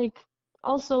feel like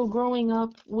also growing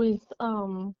up with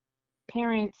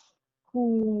parents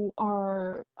who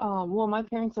are well, my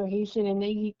parents are Haitian and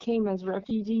they came as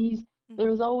refugees. There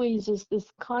Mhm. was always just this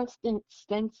constant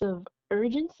sense of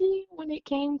urgency when it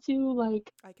came to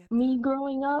like I get me that.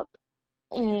 growing up.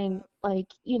 I get And that. like,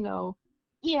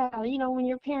 yeah, when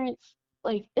your parents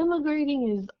like immigrating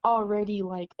is already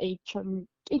like it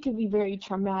could be very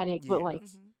traumatic, but Yeah. like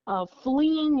Mhm.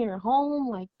 fleeing your home,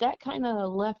 like that kind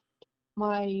of left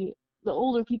my the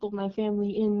older people in my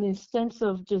family in this sense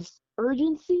of just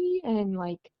urgency and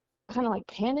like kind of like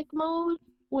panic mode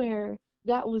where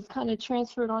that was kind of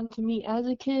transferred onto me as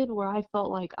a kid where I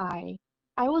felt like I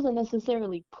wasn't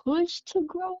necessarily pushed to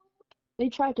grow. They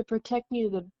tried to protect me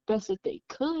the best that they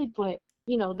could, but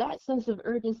that sense of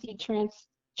urgency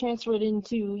transferred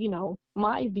into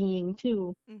my being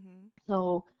too. Mhm.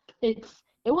 So it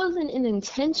wasn't an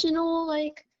intentional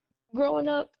like growing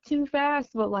up too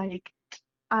fast, but like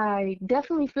I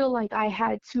definitely feel like I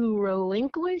had to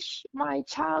relinquish my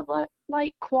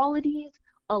childlike qualities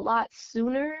a lot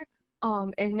sooner.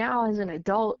 And now as an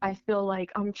adult, I feel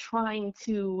like I'm trying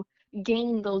to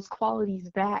gain those qualities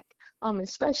back.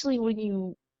 Especially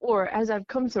or as I've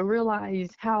come to realize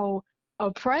how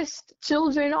oppressed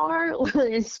children are,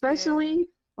 Yeah. especially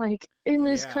like in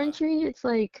this Yeah. country, it's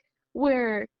like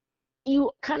where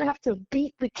you kind of have to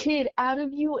beat the kid out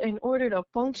of you in order to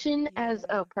function as Yeah.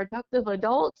 a productive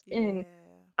adult. And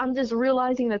Yeah. I'm just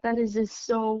realizing that that is just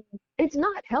it's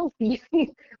not healthy.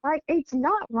 Like, it's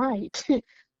not right.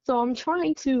 So I'm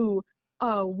trying to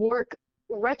work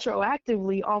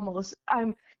retroactively almost.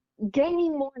 I'm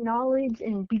gaining more knowledge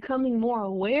and becoming more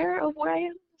aware of where I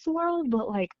am in this world, but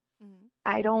like, Mhm.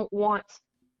 I don't want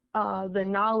the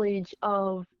knowledge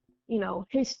of,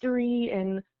 history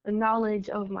and the knowledge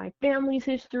of my family's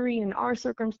history and our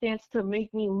circumstance to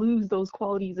make me lose those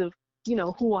qualities of,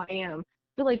 who I am. I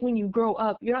feel like when you grow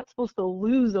up, you're not supposed to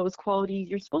lose those qualities.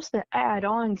 You're supposed to add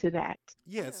on to that.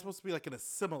 Yeah, it's Yeah. supposed to be like an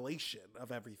assimilation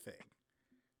of everything.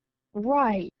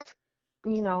 Right.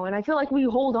 And I feel like we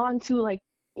hold on to like,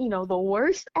 the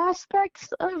worst aspects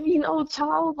of,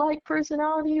 childlike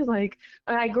personalities. Like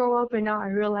I grow up and now I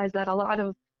realize that a lot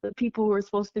of the people who are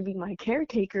supposed to be my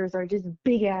caretakers are just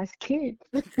big ass kids.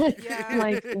 Yeah.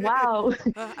 Like, wow,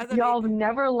 As an y'all have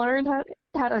never learned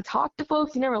how to talk to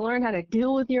folks. You never learned how to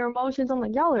deal with your emotions. I'm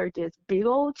like, y'all are just big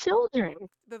old children.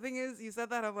 the thing is, you said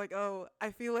that I'm like, oh,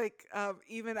 I feel like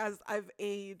even as I've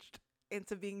aged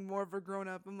into being more of a grown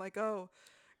up, I'm like, oh,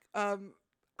 um,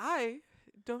 I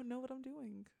don't know what I'm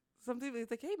doing. Something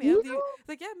it's like, hey, ma'am, You do you? It's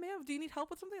like, yeah, ma'am, do you need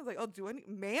help with something? I was like, oh, do I need,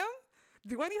 ma'am?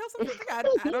 Do I need help with something? Like,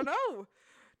 I don't know.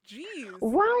 Jeez.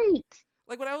 right.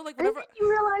 Like when I was like, And then whenever. you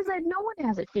realize that no one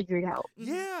has it figured out. Mhm.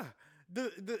 Yeah.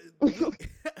 The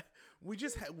we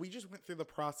just went through the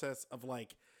process of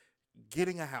like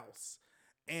getting a house.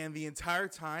 And the entire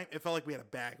time, it felt like we had a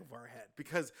bag over our head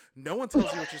because no one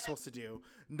tells you what you're supposed to do.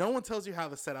 No one tells you how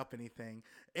to set up anything.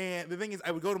 And the thing is,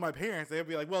 I would go to my parents. They'd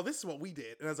be like, well, this is what we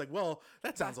did. And I was like, well,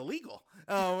 that sounds illegal.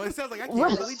 It sounds like I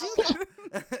can't really do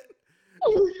that.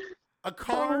 A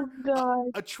car, Oh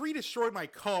God. a tree destroyed my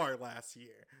car last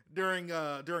year during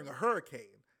a hurricane.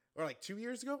 Or like 2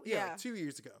 years ago? Yeah, Yeah. like 2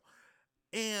 years ago.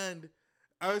 And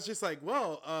I was just like,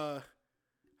 well,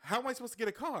 how am I supposed to get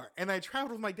a car? And I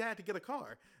traveled with my dad to get a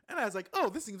car. And I was like, oh,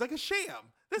 this seems like a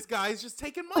sham. This guy's just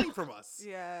taking money from us.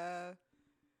 Yeah.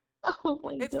 Oh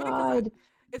my It's funny God. because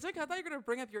it's like I thought you were gonna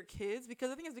bring up your kids because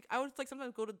the thing is like, I would like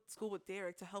sometimes go to school with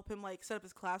Derek to help him like set up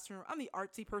his classroom. I'm the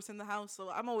artsy person in the house, so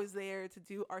I'm always there to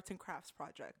do arts and crafts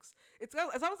projects. It's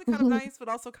always like, kind of nice, but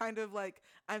also kind of like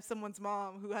I'm someone's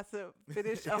mom who has to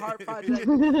finish a hard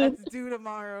project that's due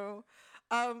tomorrow.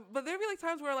 But there'd be like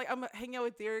times where like I'm hanging out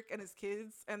with Derek and his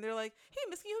kids, and they're like, "Hey,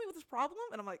 Miss, can you help me with this problem?"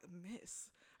 And I'm like, "Miss,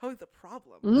 how is the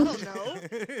problem? I don't know.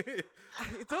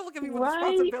 Don't look at me with Right.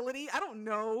 responsibility. I don't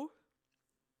know.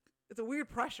 It's a weird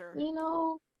pressure." You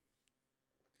know,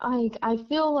 I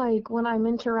feel like when I'm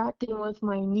interacting with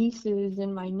my nieces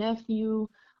and my nephew,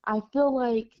 I feel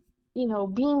like,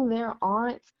 being their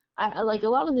aunt, like a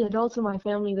lot of the adults in my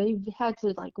family, they've had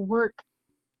to like work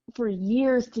for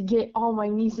years to get all my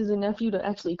nieces and nephew to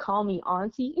actually call me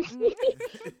auntie. Mhm.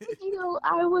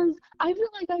 I feel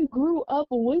like I grew up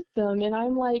with them and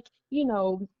I'm like,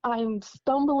 I'm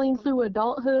stumbling through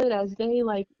adulthood as they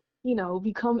like,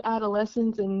 become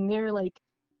adolescents and they're like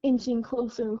inching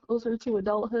closer and closer to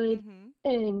adulthood. Mhm.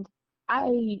 And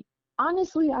I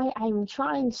honestly, I'm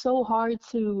trying so hard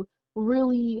to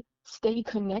really stay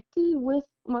connected with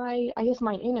I guess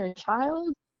my inner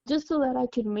child, just so that I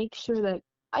can make sure that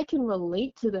I can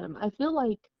relate to them. I feel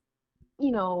like,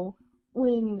 you know,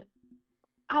 when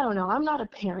I don't know, I'm not a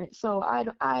parent, so I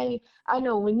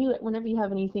know whenever you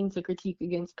have anything to critique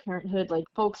against parenthood, like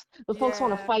the folks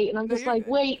want to Yeah. fight, and I'm No, just you're like, good.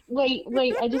 wait,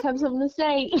 I just have something to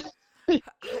say.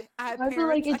 I had I feel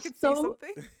like parents. I it's could say so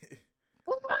something.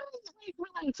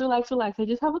 relax. I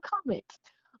just have a comment.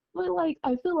 But like,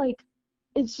 I feel like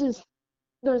it's just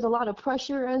there's a lot of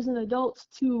pressure as an adult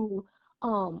to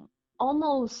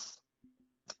almost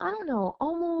I don't know,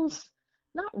 almost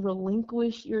not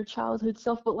relinquish your childhood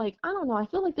self, but like, I don't know, I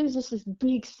feel like there's just this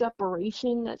big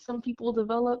separation that some people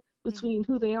develop between Mhm.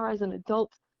 who they are as an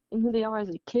adult and who they are as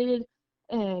a kid.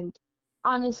 And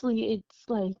honestly, it's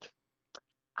like,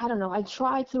 I don't know, I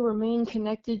try to remain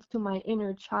connected to my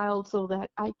inner child so that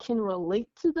I can relate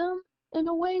to them in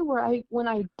a way where when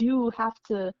I do have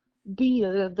to be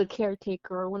the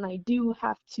caretaker or when I do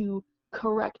have to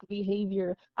correct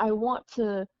behavior, I want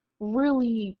to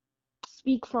really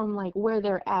speak from like where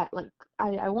they're at. Like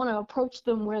I want to approach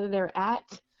them where they're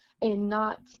at and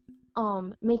not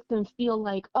make them feel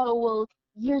like, oh well,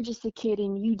 you're just a kid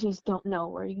and you just don't know,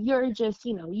 or you're just,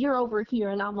 you're over here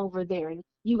and I'm over there and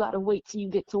you gotta wait till you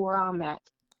get to where I'm at.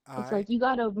 It's I like you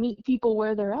gotta meet people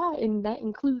where they're at, and that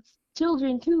includes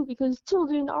children too, because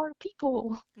children are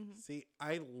people. Mhm. see.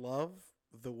 I love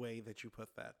the way that you put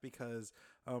that because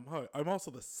I'm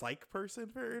also the psych person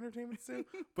for entertainment too,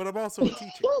 but I'm also a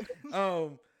teacher.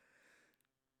 Um,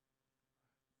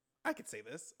 I could say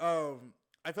this.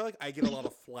 I feel like I get a lot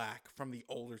of flack from the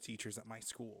older teachers at my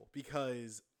school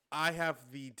because I have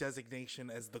the designation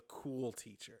as the cool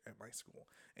teacher at my school.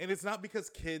 And it's not because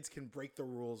kids can break the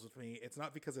rules with me. It's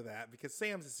not because of that, because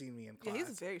Sam's has seen me in Yeah, class.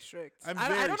 he's very strict. I'm I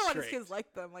very don't know why these strict. kids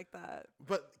like them like that.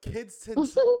 But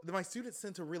my students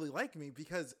tend to really like me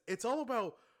because it's all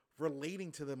about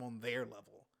relating to them on their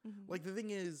level. Mhm. Like the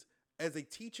thing is, as a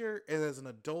teacher and as an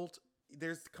adult,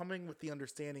 there's coming with the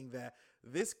understanding that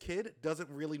this kid doesn't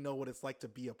really know what it's like to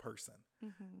be a person.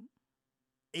 Mhm.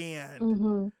 And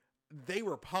hmm they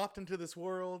were popped into this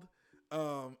world,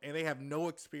 and they have no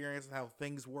experience in how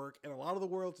things work, and a lot of the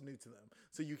world's new to them.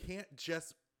 So you can't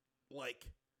just like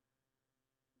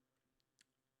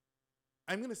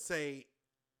I'm gonna say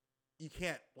you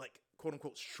can't like quote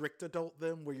unquote strict adult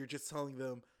them where you're just telling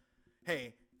them,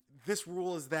 hey, this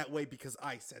rule is that way because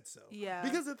I said so. Yeah.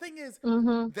 Because the thing is,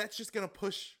 hmm that's just gonna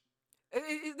push. The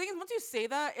thing is, once you say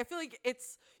that, I feel like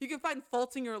you can find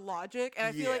faults in your logic, and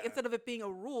I feel like Yeah. instead of it being a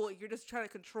rule, you're just trying to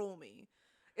control me.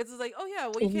 It's just like, oh yeah,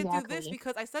 well you can't do this Exactly.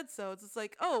 because I said so. It's just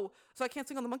like, oh, so I can't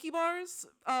swing on the monkey bars,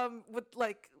 with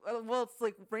like, well, it's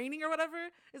like raining or whatever.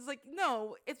 It's like,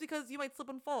 no, it's because you might slip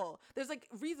and fall. There's like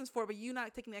reasons for it, but you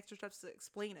not taking the extra steps to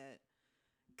explain it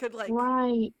could like,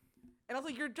 Right. and also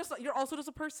you're also just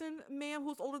a person, ma'am,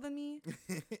 who's older than me.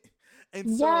 And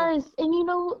so, Yes, and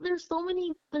there's so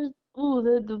many. There's ooh,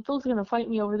 the folks are gonna fight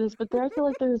me over this, but I feel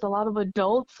like there's a lot of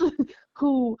adults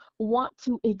who want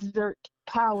to exert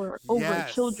power over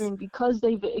yes. children because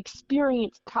they've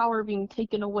experienced power being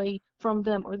taken away from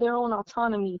them or their own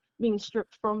autonomy being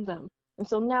stripped from them. And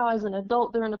so now, as an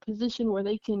adult, they're in a position where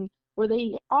where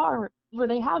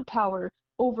they have power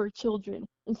over children,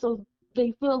 and so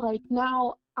they feel like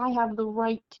now I have the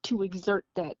right to exert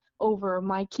that over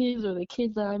my kids or the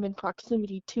kids that I'm in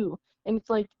proximity to. And it's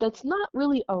like, that's not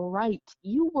really a right.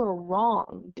 You were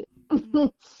wronged. Mm-hmm.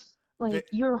 The, Like,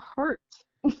 you're hurt.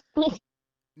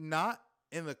 not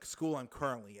in the school I'm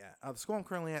currently at. The school I'm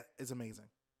currently at is amazing.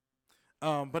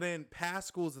 But in past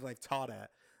schools that I've taught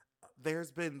at,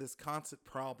 there's been this constant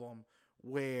problem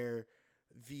where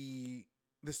the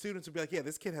the students would be like, yeah,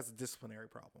 this kid has a disciplinary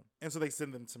problem. And so they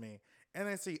send them to me. And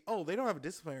I say, oh, they don't have a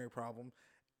disciplinary problem.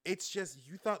 It's just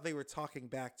you thought they were talking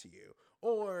back to you.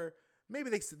 Or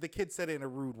maybe the kid said it in a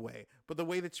rude way. But the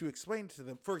way that you explained to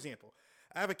them, for example,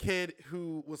 I have a kid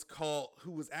who was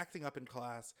acting up in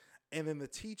class. And then the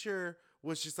teacher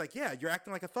was just like, yeah, you're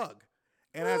acting like a thug.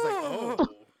 And I was like, Oh,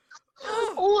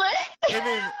 oh. What? And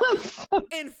then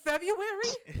in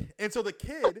February? and so the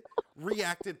kid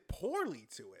reacted poorly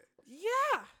to it.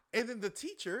 Yeah. And then the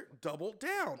teacher doubled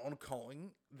down on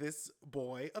calling this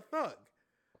boy a thug.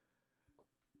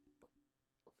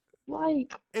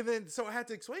 Like, And then so I had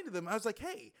to explain to them. I was like,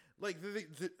 hey, like,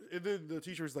 and then the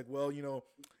teacher was like, well,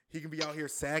 he can be out here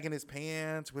sagging his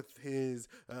pants with his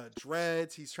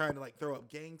dreads. He's trying to like throw up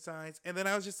gang signs. And then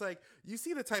I was just like, you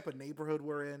see the type of neighborhood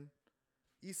we're in?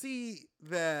 You see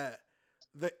the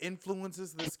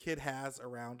influences this kid has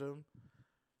around him?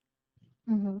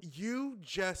 hmm You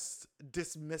just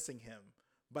dismissing him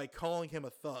by calling him a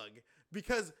thug.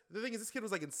 Because the thing is, this kid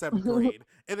was like in 7th grade.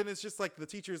 And then it's just like the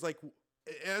teacher's like,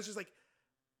 and I was just like,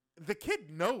 the kid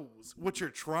knows what you're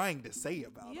trying to say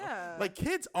about him. Yeah. Like,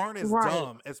 kids aren't as Right.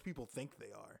 dumb as people think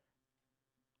they are.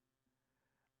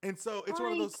 And so it's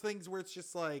one of those Like, things where it's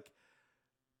just like,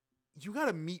 you got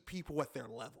to meet people at their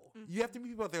level. Mhm. You have to meet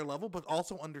people at their level, but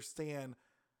also understand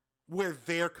where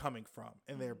they're coming from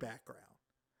and their background.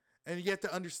 And you have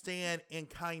to understand and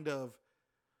kind of,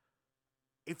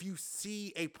 if you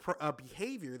see a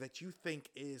behavior that you think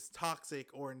is toxic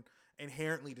or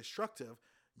inherently destructive,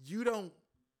 you don't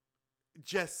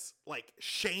just like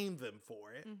shame them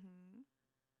for it. Mm-hmm.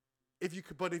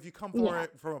 But if you come yeah.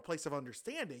 it from a place of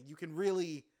understanding, you can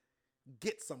really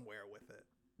get somewhere with it.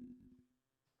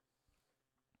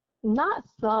 Not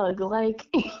thug. Like,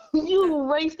 you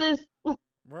racist.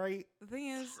 Right? The thing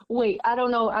is, Wait, I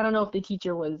don't know. I don't know if the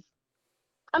teacher was.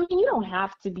 I mean, you don't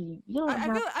have to be. You don't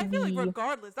have I to feel like be.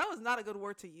 regardless, that was not a good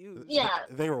word to use. Yeah.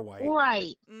 They were white.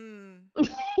 Right. Mm.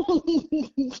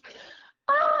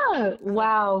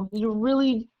 Wow. You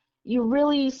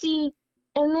really see,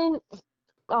 and then,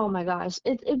 oh my gosh,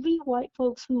 it be white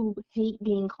folks who hate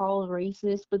being called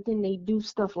racist, but then they do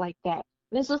stuff like that.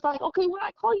 And it's just like, okay, what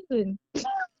I call you then?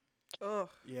 Ugh,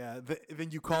 Yeah.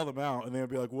 Then you call them out, and they'll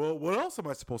be like, "Well, what else am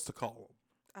I supposed to call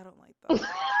I don't like that.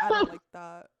 I don't like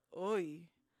that. Oy.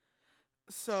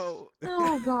 So,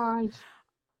 Oh gosh.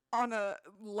 on a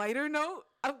lighter note,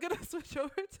 I'm gonna switch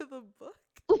over to the book.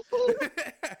 them?"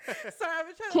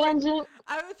 Sorry, Tangent.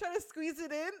 I've been trying to squeeze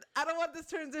it in. I don't want this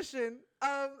transition.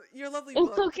 Your lovely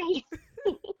It's book. okay.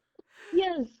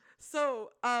 Yes. So,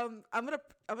 I'm gonna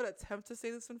attempt to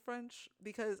say this in French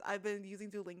because I've been using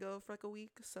Duolingo for like a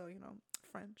week, so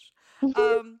French.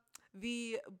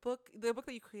 The book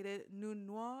that you created, Nun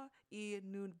Noir et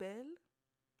Nun Belle,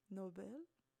 Nobel.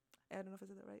 I don't know if I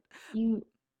said that right.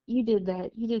 You did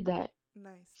that. You did that.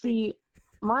 Nice. Thank you. See,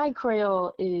 my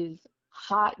Creole is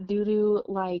hot doo doo.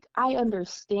 Like, I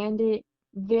understand it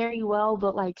very well,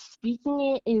 but like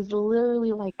speaking it is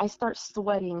literally like I start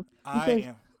sweating I because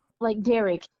am. like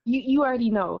Derek, you already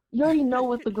know. You already know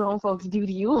what the grown folks do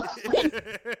to you.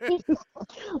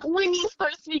 When you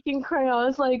start speaking Creole,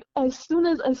 it's like as soon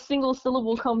as a single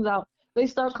syllable comes out, they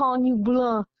start calling you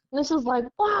blanc. And it's just like,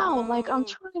 wow, like I'm No.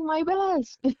 trying my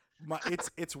best.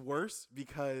 It's worse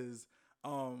because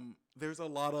there's a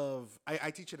lot of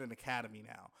I teach at an academy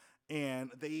now, and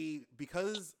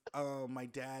because my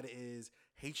dad is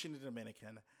Haitian and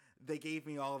Dominican, they gave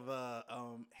me all the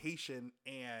Haitian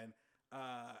and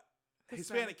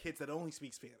Hispanic kids that only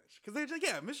speak Spanish because they're like,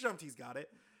 yeah, Mr. Jumpty's got it.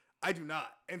 I do not.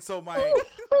 And so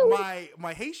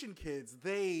my Haitian kids,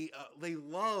 they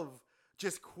love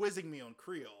just quizzing me on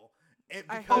Creole. And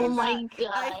I Oh hate because that. my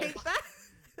I god. hate that.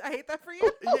 I hate that for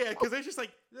you. yeah, because they're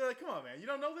like, come on, man, you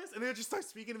don't know this, and they just start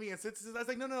speaking to me in sentences. I was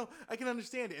like, no, I can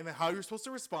understand it, and then how you're supposed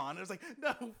to respond. I was like,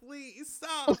 no, please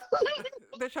stop.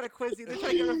 They're trying to quiz you. They're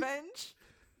trying to get revenge.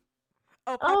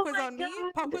 Oh, pop Oh quiz my on me.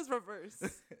 Pop god. quiz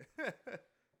reverse.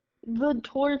 The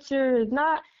torture is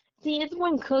not. See, it's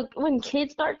when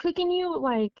kids start cooking you,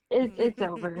 like it's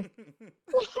over.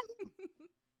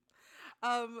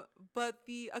 um, but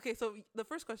the okay. So the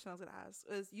first question I was gonna ask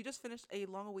is: you just finished a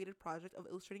long-awaited project of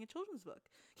illustrating a children's book.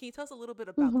 Can you tell us a little bit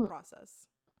about the Mhm. process?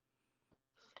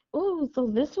 Ooh, so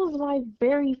this was my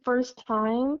very first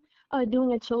time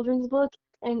doing a children's book,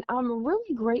 and I'm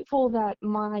really grateful that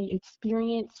my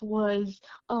experience was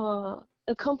uh,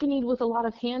 accompanied with a lot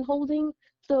of hand-holding.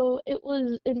 So it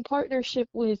was in partnership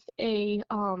with a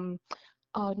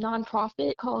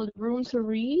nonprofit called Room to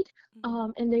Read,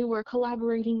 Mm-hmm. and they were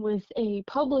collaborating with a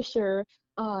publisher,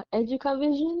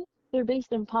 Educavision. They're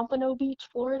based in Pompano Beach,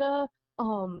 Florida,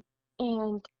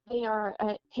 and they are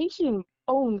a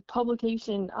Haitian-owned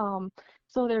publication.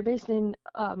 So they're based in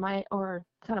my or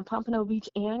kind of Pompano Beach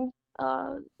and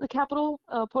the capital,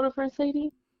 Port-au-Prince.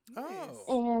 Nice. Oh.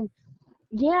 And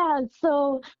yeah,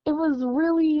 so it was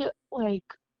really like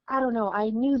I don't know. I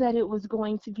knew that it was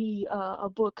going to be a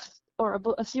books or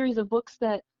a series of books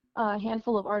that a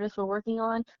handful of artists were working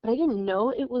on, but I didn't know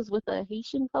it was with a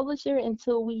Haitian publisher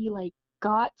until we like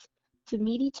got to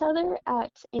meet each other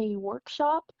at a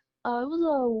workshop. It was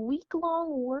a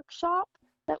week-long workshop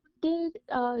that we did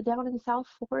down in South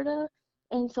Florida,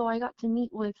 and so I got to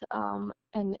meet with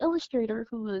an illustrator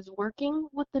who was working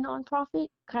with the nonprofit,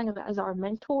 kind of as our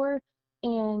mentor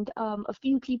and a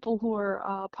few people who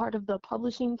are part of the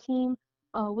publishing team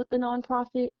with the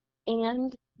nonprofit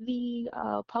and the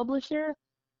publisher.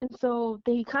 And so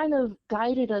they kind of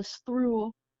guided us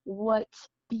through what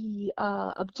the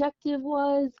objective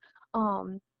was,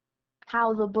 um,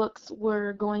 how the books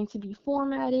were going to be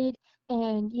formatted,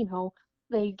 and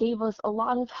they gave us a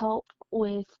lot of help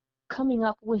with coming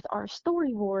up with our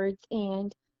storyboards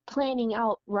and planning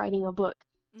out writing a book.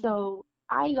 Mm-hmm. So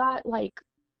I got like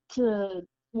to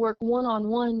work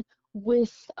one-on-one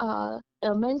with a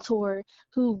mentor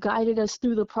who guided us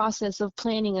through the process of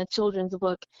planning a children's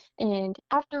book. And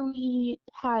after we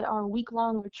had our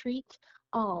week-long retreat,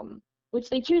 um, which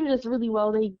they treated us really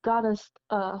well. They got us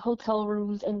hotel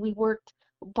rooms, and we worked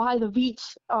by the beach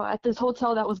at this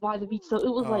hotel that was by the beach. So it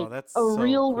was Oh, like that's a so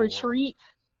real cool. retreat.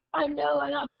 I know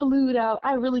I got flued out.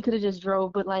 I really could have just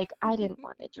drove, but like I didn't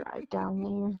want to drive down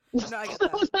there. No, I get So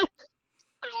that.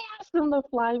 I asked them to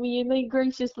fly me, and they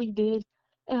graciously did.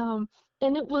 Um,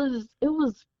 and it was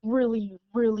really,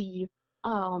 really I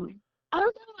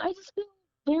don't know. I just feel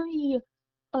very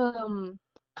um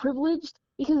privileged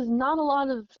because not a lot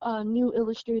of new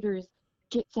illustrators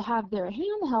get to have their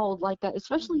hand held like that,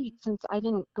 especially Mm-hmm. since I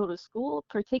didn't go to school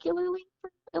particularly for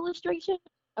illustration.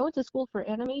 I went to school for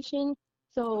animation.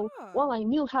 So Ah. while I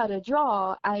knew how to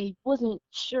draw, I wasn't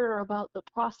sure about the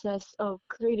process of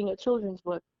creating a children's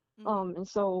book. Mm-hmm. And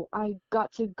so I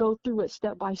got to go through it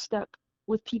step by step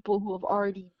with people who have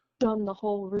already done the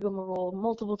whole rigmarole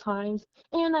multiple times.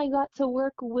 And I got to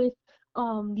work with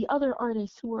the other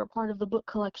artists who were a part of the book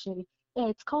collection.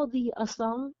 It's called the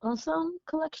Asum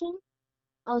collection.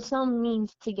 Asum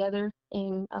means together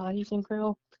in Haitian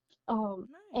Creole. And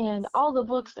Nice. all the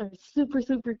books are super,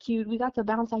 super cute. We got to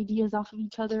bounce ideas off of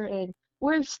each other, and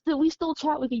we still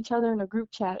chat with each other in a group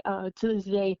chat to this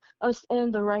day. Us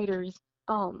and the writers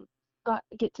um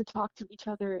get to talk to each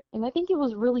other, and I think it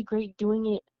was really great doing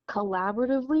it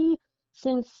collaboratively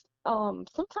since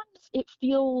sometimes it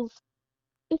feels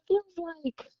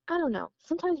like I don't know.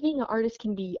 Sometimes being an artist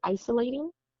can be isolating.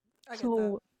 I get that.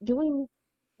 So doing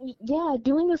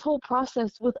this whole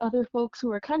process with other folks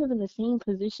who are kind of in the same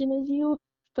position as you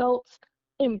felt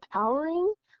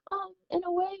empowering. In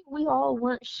a way, we all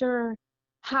weren't sure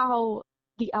how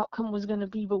the outcome was going to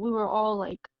be, but we were all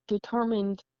like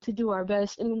determined to do our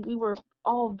best, and we were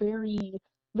all very,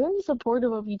 very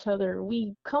supportive of each other.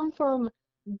 We come from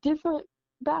different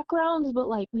backgrounds, but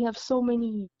like we have so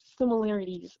many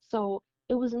similarities. So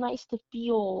it was nice to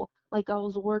feel like I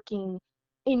was working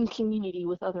in community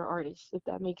with other artists, if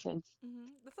that makes sense.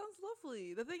 That sounds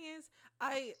lovely. The thing is,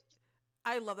 I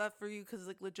I love that for you because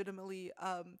like legitimately,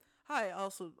 hi. I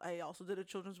also did a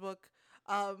children's book.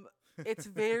 Um, it's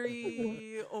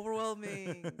very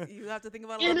overwhelming. You have to think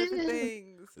about a lot It of different is.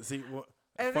 things. See, And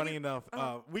the thing funny is, enough,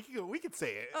 uh, we could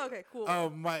say it. okay, cool.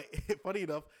 My funny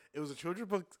enough, it was a children's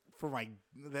book for my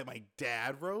that my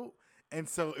dad wrote, and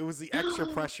so it was the extra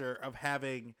pressure of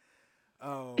having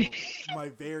Oh, my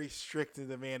very strict and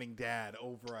demanding dad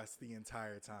over us the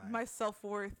entire time. My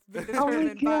self-worth being Oh my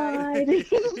determined by God.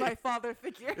 my father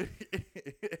figure.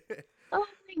 Oh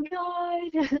my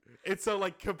God. And so,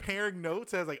 like, comparing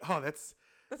notes, I was like, oh,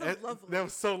 That sounds lovely. that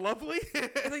was so lovely.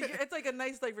 It's like a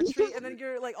nice like retreat, and then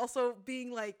you're like also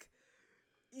being like,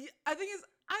 I think it's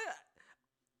I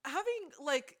having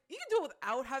like you can do it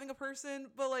without having a person,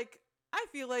 but like I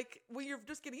feel like when you're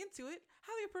just getting into it,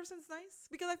 having a person's nice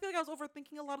because I feel like I was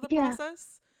overthinking a lot of the Yeah,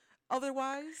 process.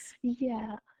 Otherwise,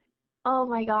 yeah. Oh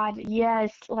my God,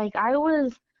 yes.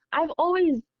 I've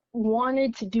always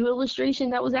wanted to do illustration.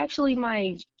 That was actually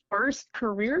my first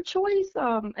career choice.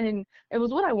 And it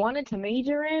was what I wanted to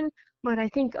major in. But I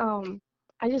think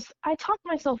I talked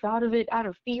myself out of it out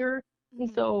of fear. And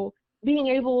mm-hmm. so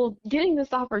getting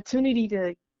this opportunity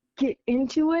to get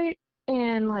into it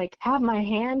and like have my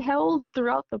hand held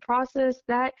throughout the process,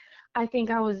 that I think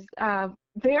I was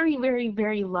very, very,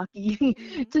 very lucky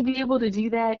Mm-hmm. to be able to do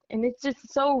that. And it's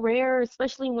just so rare,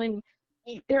 especially when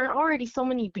there are already so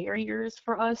many barriers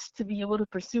for us to be able to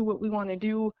pursue what we want to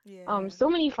do. Yeah, So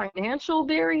many financial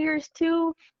barriers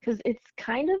too, because it's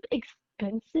kind of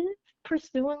expensive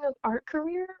pursuing an art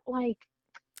career, like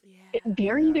yeah,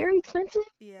 very, Yeah. very expensive.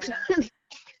 yeah.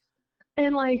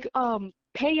 And like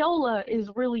payola is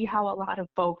really how a lot of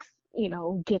folks,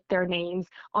 get their names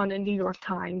on the New York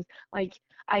Times. Like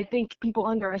I think people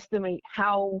underestimate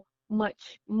how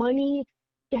much money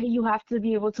you have to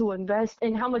be able to invest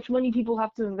and how much money people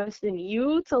have to invest in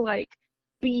you to like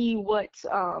be what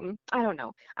I don't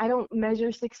know. I don't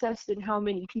measure success in how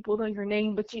many people know your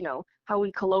name, but how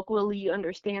we colloquially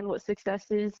understand what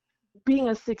success is. Being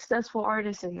a successful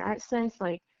artist in that sense,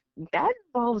 like that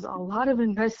involves a lot of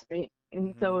investment.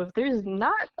 And so Hmm. if there's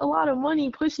not a lot of money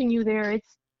pushing you there,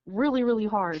 it's really, really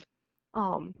hard.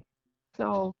 Um,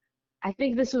 so I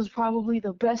think this was probably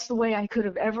the best way I could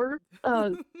have ever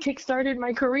kickstarted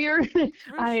my career.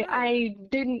 For sure. I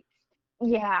didn't,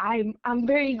 yeah, I'm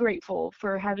very grateful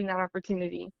for having that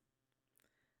opportunity.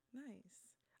 Nice.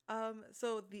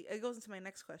 So the it goes into my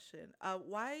next question.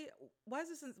 Why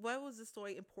was this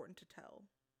story important to tell?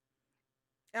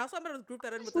 And also, I'm gonna group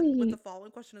that in with the Honestly,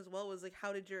 following question as well. Was like,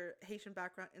 how did your Haitian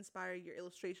background inspire your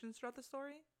illustrations throughout the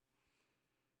story?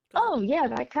 Because oh yeah,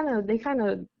 they kind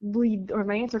of bleed, or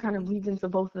my answer kind of mm-hmm, bleeds into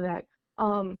both of that.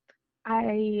 Um,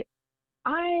 I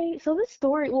so this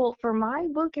story, well, for my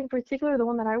book in particular, the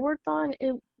one that I worked on,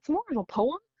 it's more of a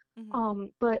poem. mm-hmm,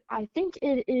 But I think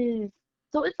it is,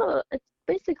 so it's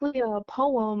basically a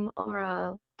poem or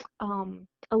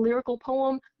a lyrical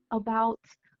poem about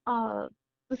uh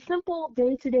the simple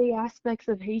day-to-day aspects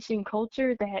of Haitian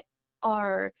culture that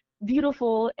are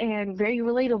beautiful and very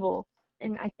relatable.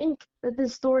 And I think that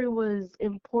this story was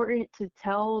important to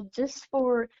tell just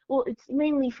for, well, it's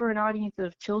mainly for an audience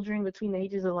of children between the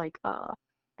ages of like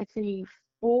I'd say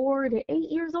 4 to 8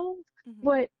 years old. mm-hmm.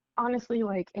 But honestly,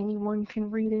 like anyone can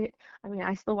read it. I mean,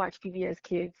 I still watch PBS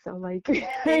Kids, so like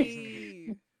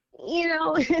Hey. you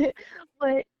know,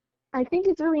 but I think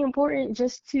it's really important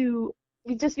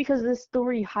just because this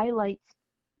story highlights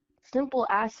simple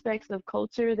aspects of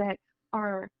culture that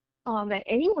are that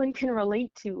anyone can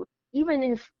relate to. Even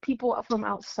if people from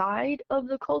outside of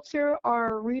the culture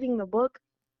are reading the book,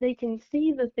 they can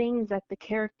see the things that the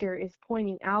character is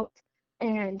pointing out.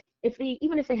 And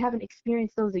even if they haven't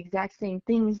experienced those exact same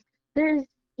things, there's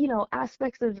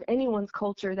aspects of anyone's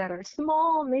culture that are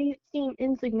small, may seem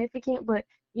insignificant, but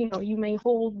you may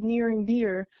hold near and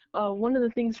dear. One of the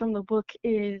things from the book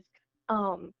is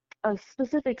um, a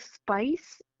specific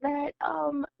spice that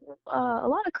a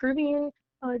lot of Caribbean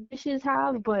dishes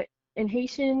have, but in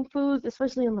Haitian foods,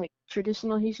 especially in like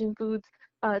traditional Haitian foods,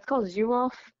 it's called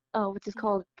girofle, which is Mm-hmm.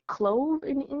 called clove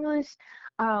in English.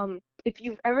 If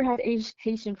you've ever had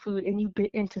Haitian food and you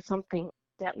bit into something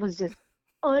that was just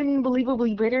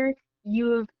unbelievably bitter,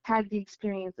 you have had the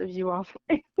experience of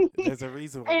girofle. There's a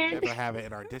reason why we And never have it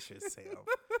in our dishes, Sam.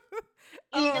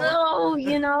 you Oh. know,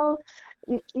 you know,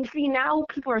 you see now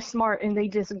people are smart and they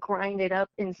just grind it up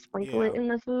and sprinkle Yeah. it in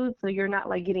the food, so you're not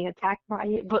like getting attacked by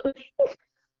it. But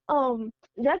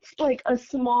that's like a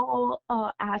small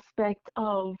aspect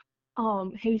of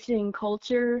Haitian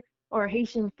culture or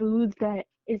Haitian foods that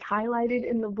is highlighted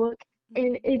in the book,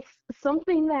 and Mm-hmm. it's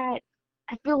something that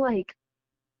I feel like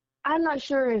I'm not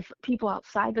sure if people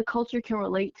outside the culture can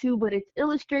relate to, but it's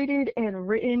illustrated and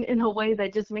written in a way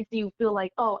that just makes you feel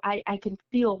like, oh, I can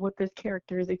feel what this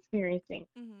character is experiencing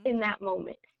Mm-hmm. in that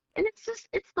moment. And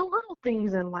it's the little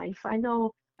things in life. I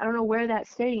don't know where that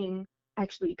saying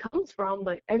actually comes from,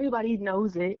 but everybody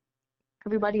knows it.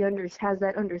 Everybody has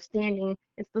that understanding.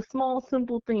 It's the small,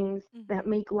 simple things that Mm-hmm.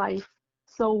 make life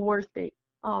so worth it.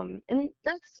 And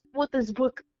that's what this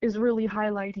book is really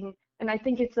highlighting. And I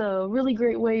think it's a really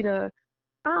great way to,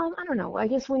 I don't know, I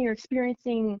guess when you're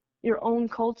experiencing your own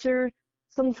culture,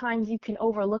 sometimes you can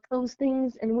overlook those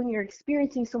things. And when you're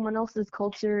experiencing someone else's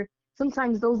culture,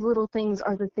 sometimes those little things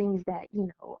are the things that,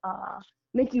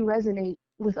 make you resonate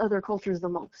with other cultures the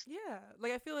most. Yeah,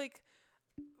 like I feel like,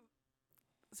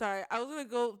 sorry, I was gonna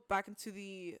go back into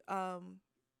the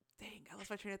dang, I lost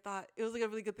my train of thought. It was like a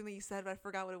really good thing that you said, but I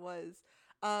forgot what it was.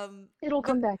 Um, It'll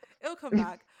but come back. it'll come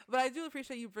back. But I do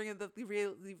appreciate you bringing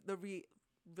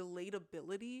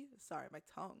relatability. Sorry, my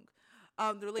tongue.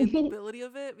 The relatability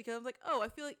of it, because I'm like, oh, I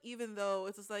feel like even though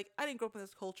it's just like I didn't grow up in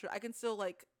this culture, I can still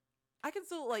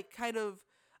kind of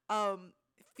um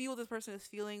feel what this person is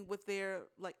feeling with their,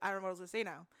 like, I don't know what I was gonna say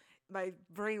now. My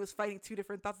brain was fighting two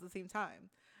different thoughts at the same time.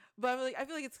 But I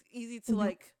feel like it's easy to Hmm.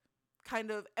 like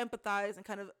kind of empathize and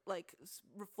kind of like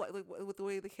reflect like with the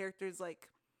way the characters like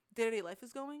day-to-day life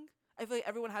is going. I feel like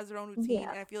everyone has their own routine,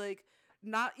 Yeah, and I feel like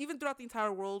not even throughout the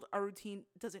entire world our routine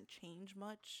doesn't change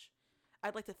much.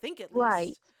 I'd like to think at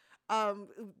right. least,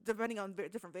 depending on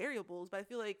different variables. But I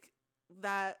feel like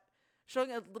that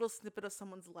showing a little snippet of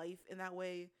someone's life in that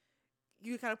way,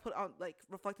 you kind of put on like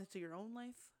reflect into your own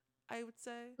life, I would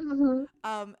say. Hmm.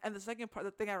 And the second part,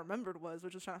 the thing I remembered was,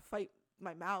 which was trying to fight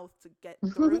my mouth to get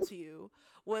through to you,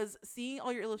 was seeing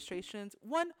all your illustrations.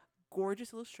 One,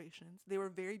 gorgeous illustrations. They were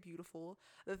very beautiful.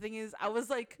 The thing is, I was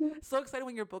like so excited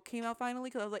when your book came out finally,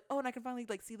 because I was like, oh, and I can finally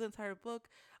like see the entire book.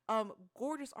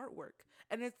 Gorgeous artwork,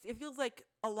 and it feels like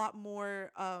a lot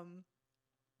more.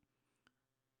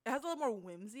 It has a lot more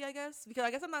whimsy, I guess, because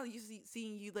I guess I'm not used to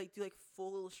seeing you like do like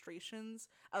full illustrations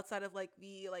outside of like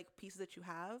the like pieces that you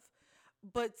have.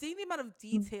 But seeing the amount of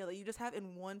detail that you just have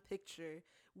in one picture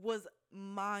was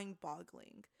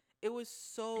mind-boggling. It was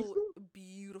so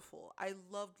beautiful. I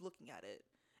loved looking at it,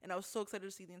 and I was so excited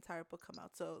to see the entire book come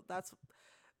out. So that's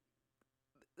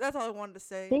all I wanted to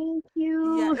say. Thank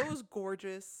Yeah, you. it was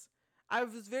gorgeous. I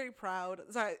was very proud.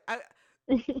 Sorry,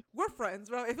 we're friends,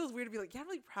 bro. It feels weird to be like, yeah, I'm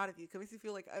really proud of you, because it makes me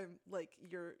feel like I'm like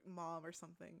your mom or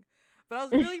something. But I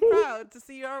was really proud to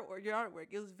see your artwork. Your artwork,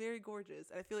 it was very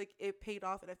gorgeous, and I feel like it paid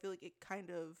off, and I feel like it kind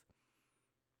of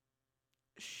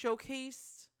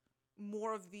showcased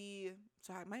more of the.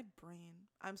 Sorry, my brain.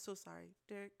 I'm so sorry,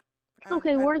 Derek. It's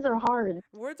okay, I words are hard.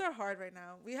 words are hard right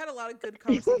now. We had a lot of good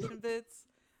conversation bits,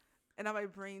 and now my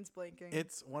brain's blanking.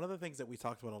 It's one of the things that we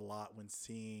talked about a lot when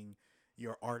seeing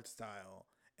your art style.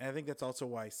 And I think that's also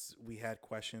why we had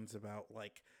questions about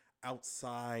like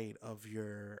outside of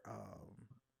your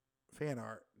fan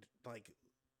art, like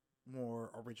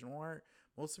more original art,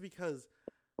 mostly because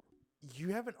you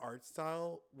have an art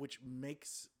style which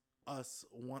makes us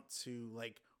want to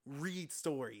like read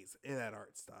stories in that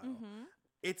art style. Mm-hmm.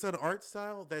 It's an art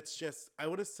style that's just, I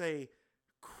would say,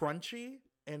 crunchy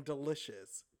and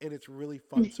delicious, and it's really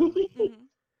fun to read. Mm-hmm.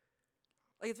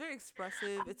 Like, it's very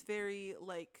expressive. It's very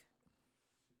like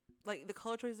the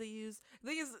color choice they use. The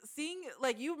thing is, seeing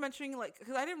like you mentioning, like,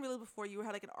 because I didn't realize before you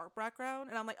had like an art background,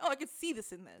 and I'm like, oh, I could see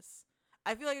this in this.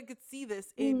 I feel like I could see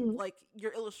this in Mm. like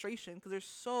your illustration, because there's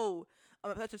so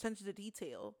much attention to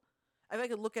detail. I think I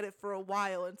could look at it for a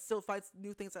while and still find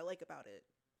new things I like about it.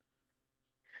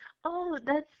 Oh,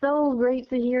 that's so great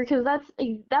to hear because that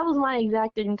was my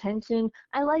exact intention.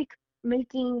 I like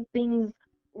making things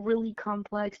really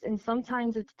complex, and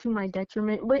sometimes it's to my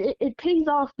detriment, but it pays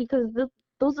off because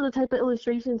those are the type of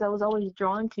illustrations I was always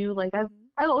drawn to. Like Mm-hmm.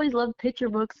 I've always loved picture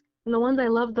books, and the ones I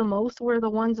loved the most were the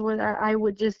ones where I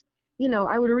would just,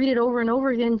 I would read it over and over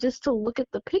again just to look at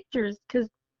the pictures because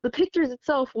the pictures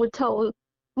itself would tell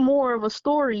more of a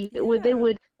story. They Yeah.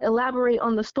 would elaborate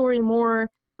on the story more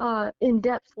in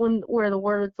depth when where the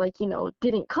words like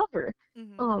didn't cover.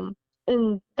 Mm-hmm. um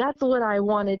and that's what I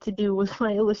wanted to do with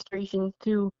my illustrations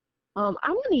too. I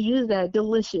want to use that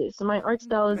delicious. My art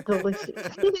style is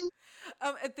delicious.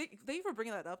 And thank you for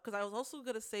bringing that up, because I was also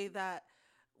gonna say that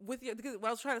with your, because what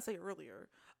I was trying to say earlier,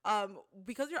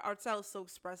 because your art style is so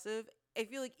expressive, I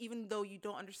feel like even though you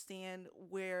don't understand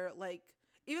where like,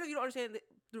 even if you don't understand it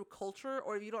through culture,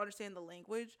 or if you don't understand the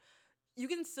language, you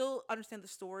can still understand the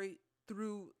story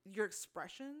through your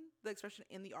expression, the expression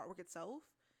in the artwork itself,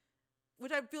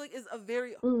 which I feel like is a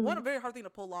Mm, very hard thing to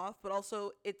pull off, but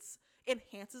also it's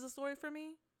enhances the story for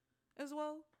me as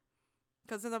well,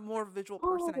 because since I'm more of a visual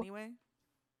person oh anyway.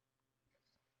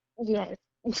 yes.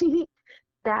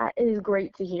 That is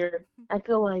great to hear. I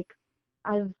feel like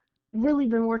I've really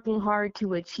been working hard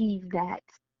to achieve that.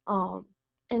 Um,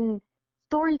 and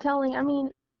storytelling, I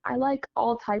mean, I like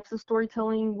all types of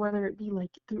storytelling, whether it be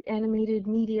like through animated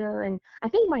media. And I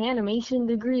think my animation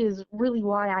degree is really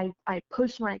why I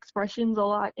push my expressions a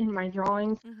lot in my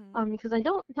drawings, Mm-hmm. because I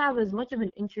don't have as much of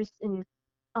an interest in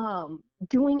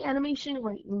doing animation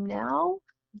right now.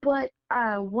 But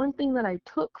one thing that I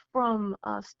took from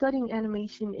studying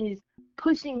animation is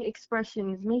pushing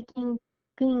expressions, making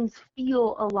things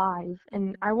feel alive.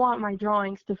 And Mm-hmm. I want my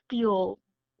drawings to feel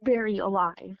very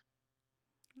alive.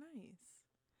 Nice.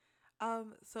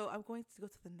 So I'm going to go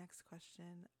to the next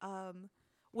question.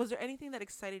 Was there anything that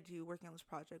excited you working on this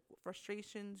project?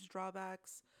 Frustrations,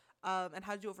 drawbacks, and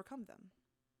how did you overcome them?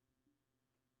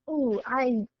 Oh,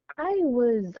 I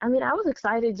mean, I was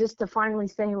excited just to finally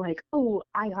say like, oh,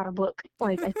 I got a book.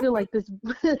 Like, I feel like this,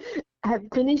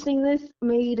 finishing this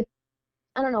made,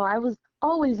 I don't know, I was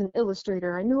always an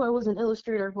illustrator. I knew I was an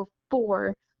illustrator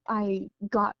before I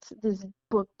got this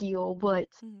book deal, but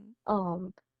Mm-hmm.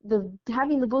 um, the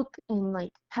having the book and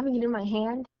like having it in my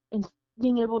hand and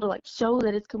being able to like show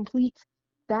that it's complete,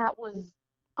 that was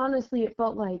honestly, it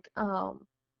felt like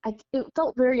it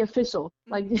felt very official.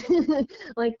 Like Mm-hmm.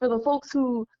 like for the folks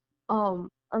who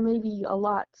are maybe a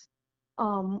lot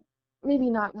um maybe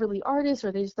not really artists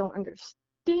or they just don't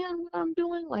understand what I'm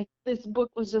doing. Like this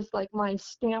book was just like my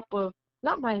stamp of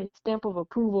not my stamp of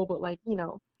approval, but like,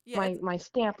 Yeah, my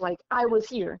stamp like I was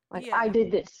here. Like I yeah.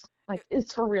 did this. Like It,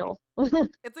 it's for real.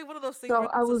 it's like one of those things where So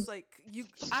I it's just was like you.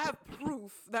 I have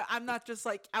proof that I'm not just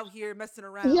like out here messing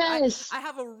around. yes. I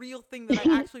have a real thing that I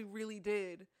actually really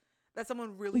did, that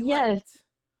someone really Yes. liked.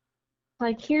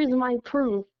 Like here's my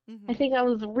proof. I Mm-hmm. think I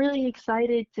was really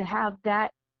excited to have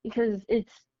that because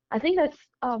I think that's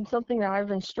something that I've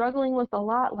been struggling with a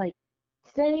lot. Like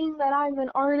saying that I'm an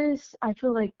artist, I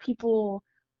feel like people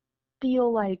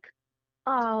feel like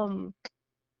um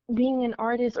being an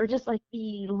artist or just like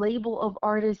the label of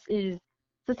artist is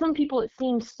to some people it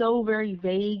seems so very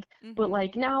vague, but Mm-hmm.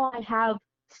 like now I have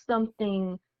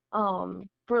something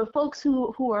for folks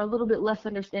who are a little bit less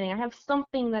understanding. I have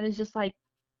something that is just like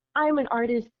I'm an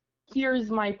artist. Here's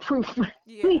my proof.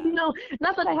 Yeah.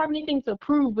 Not that I have anything to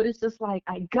prove, but it's just like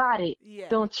I got it. Yeah.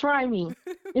 Don't try me.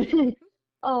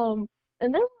 um,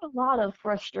 and there were a lot of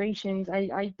frustrations.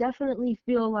 I definitely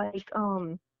feel like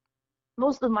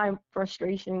most of my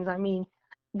frustrations, I mean,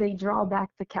 they draw back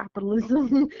to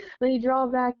capitalism. They draw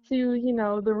back to,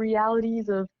 the realities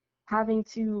of having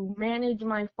to manage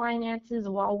my finances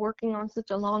while working on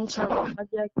such a long-term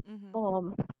project. Mm-hmm.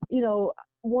 Um, you know,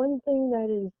 one thing that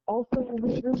is also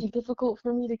really, really difficult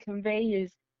for me to convey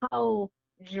is how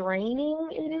draining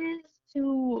it is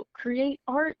to create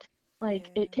art. Like,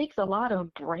 it Yeah. takes a lot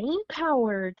of brain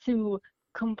power to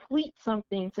complete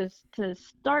something to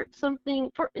start something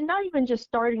for not even just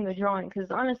starting the drawing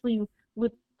because honestly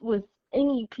with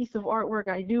any piece of artwork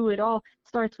I do it all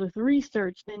starts with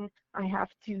research, then I have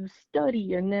to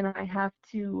study and then I have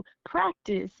to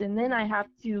practice and then I Mm-hmm. have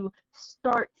to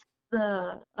start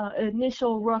the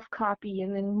initial rough copy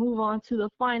and then move on to the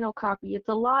final copy. It's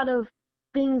a lot of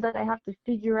things that I have to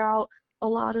figure out, a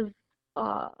lot of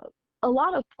uh, a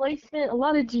lot of placement, a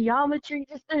lot of geometry.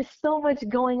 Just there's so much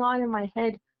going on in my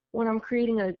head when I'm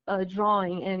creating a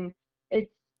drawing, and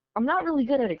it's I'm not really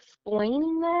good at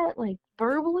explaining that like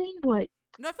Yeah. verbally, but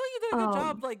No, I feel like you did a good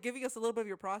job, um, like giving us a little bit of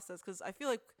your process. Because I feel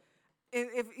like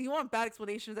if you want bad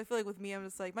explanations, I feel like with me, I'm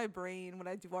just like my brain when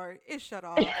I do art is shut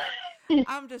off. yeah,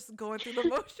 I'm just going through the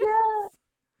motions.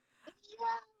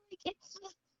 yeah, like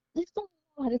it's a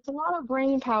lot. It's a lot of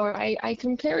brain power. I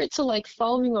compare it to like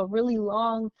solving a really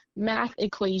long math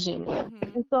equation,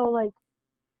 Mm-hmm. and so like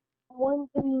one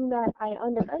thing that I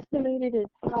underestimated is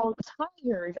how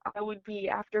tired I would be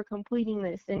after completing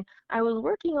this. And I was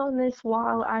working on this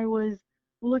while I was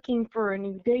looking for a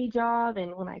new day job.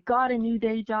 And when I got a new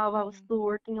day job, I was Mm-hmm. still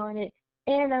working on it.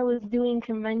 And I was doing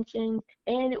conventions,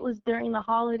 and it was during the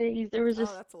holidays. There was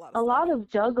Oh, just that's a lot of a stuff. lot of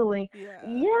juggling. Yeah.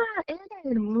 Yeah, and I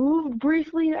had moved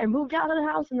briefly. I moved out of the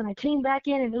house, and then I came back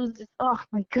in, and it was just, oh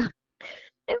my God,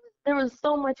 there was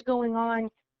so much going on,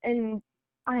 and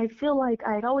I feel like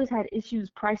I'd always had issues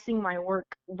pricing my work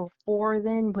before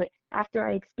then, but after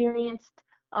I experienced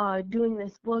doing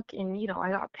this book and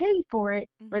I got paid for it,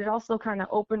 but it Mm-hmm. also kind of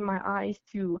opened my eyes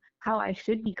to how I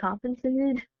should be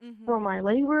compensated for Mm-hmm. my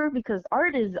labor because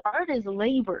art is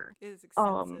labor. It is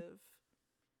Um, extensive.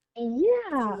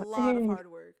 It's a yeah, lot of and hard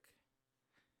work.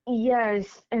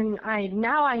 yes, and I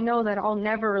know that I'll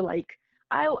never like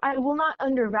I will not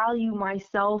undervalue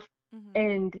myself, Mm-hmm.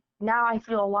 and now I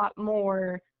feel a lot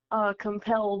more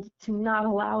compelled to not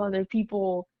allow other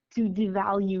people to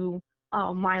devalue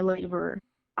my labor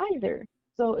either.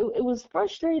 So it was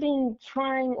frustrating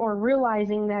trying or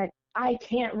realizing that I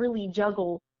can't really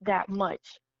juggle that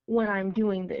much. when I'm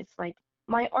doing this. Like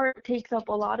my art takes up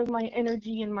a lot of my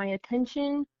energy and my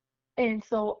attention, and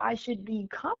so I should be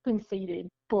compensated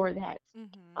for that.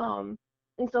 Mhm. Um,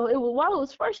 and so while it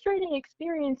was frustrating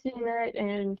experiencing that,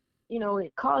 and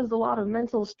it caused a lot of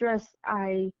mental stress,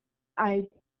 I I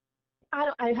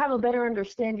have a better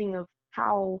understanding of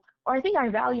how, or I think I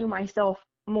value myself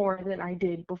more than I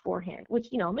did beforehand, which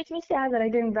makes me sad that I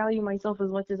didn't value myself as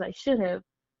much as I should have.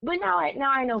 But now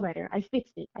I know better. I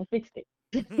fixed it. I fixed it,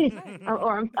 Nice.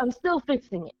 or I'm still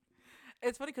fixing it.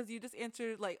 It's funny because you just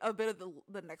answered like a bit of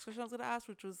the next question I was gonna ask,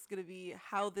 which was gonna be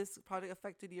how this project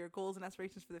affected your goals and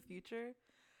aspirations for the future.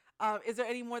 Is there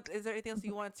any more? Is there anything else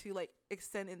you want to like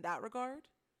extend in that regard?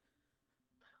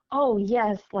 Oh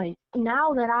yes, like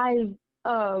now that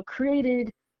I've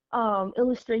created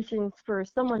illustrations for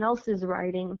someone else's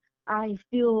writing, I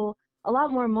feel a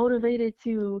lot more motivated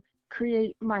to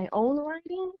create my own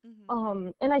writing. Mm-hmm.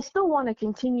 And I still want to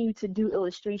continue to do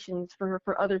illustrations for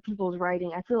other people's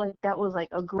writing. I feel like that was like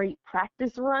a great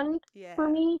practice run for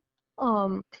Yeah. me.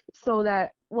 Um, so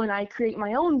that when I create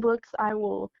my own books,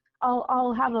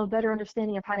 I'll have a better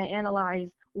understanding of how to analyze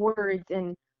words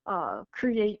and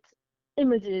create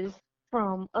images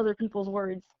from other people's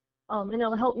words. And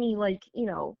it'll help me like,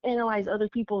 analyze other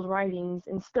people's writings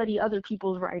and study other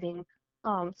people's writing.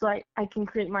 So I can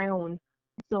create my own.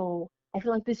 So I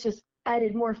feel like this just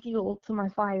added more fuel to my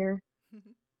fire.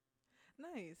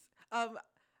 Nice. Um,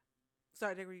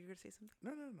 sorry, Dick, were you gonna say something?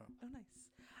 No, no, no. Oh,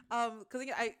 nice. Because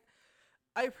again,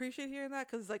 I appreciate hearing that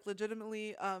because like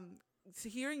legitimately,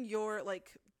 hearing your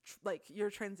like your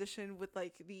transition with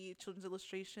like the children's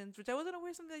illustrations, which I wasn't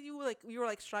aware something that you were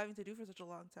like striving to do for such a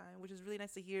long time, which is really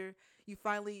nice to hear you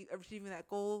finally achieving that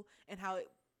goal and how it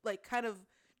like kind of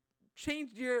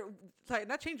changed your sorry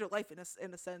not changed your life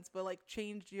in a sense, but like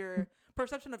changed your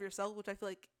perception of yourself, which I feel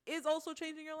like is also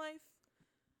changing your life.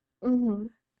 Hmm.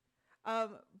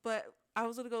 But I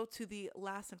was gonna go to the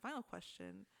last and final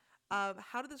question.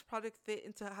 How did this project fit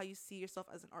into how you see yourself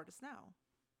as an artist now?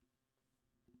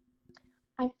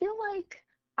 I feel like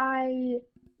I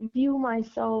view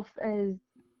myself as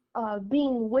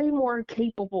being way more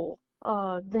capable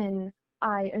than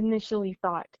I initially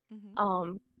thought. Mm-hmm.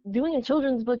 Um, Doing a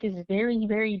children's book is very,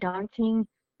 very daunting,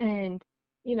 and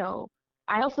you know,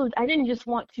 I didn't just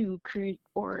want to create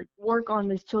or work on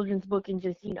this children's book and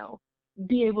just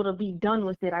be able to be done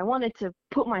with it. I wanted to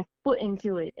put my foot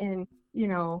into it, and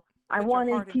I Put your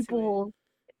wanted heart into it. people.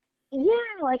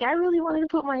 Yeah, like I really wanted to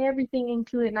put my everything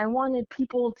into it, and I wanted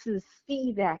people to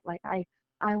see that. Like I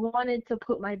wanted to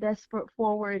put my best foot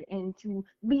forward and to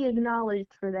be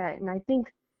acknowledged for that. And I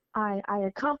think I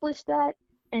accomplished that,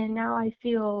 and now I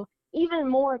feel even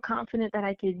more confident that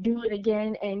I could do it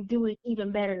again and do it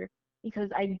even better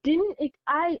because I didn't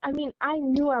I mean I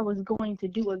knew I was going to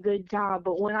do a good job,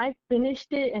 but when I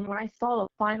finished it and when I saw the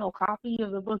final copy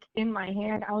of the book in my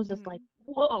hand, I was just like,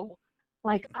 Mm-hmm. whoa.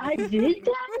 Like I did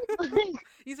that? Like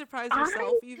You surprised I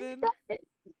yourself did even. that?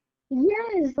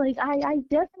 Yes, like I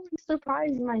definitely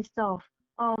surprised myself.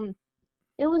 Um,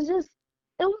 it was just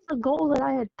it was a goal that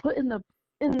I had put in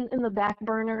the back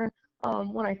burner.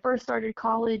 When I first started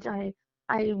college, I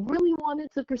really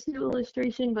wanted to pursue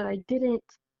illustration, but I didn't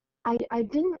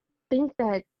think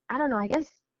that I don't know, I guess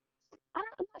I'm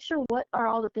not sure what are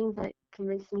all the things that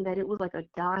convinced me that it was like a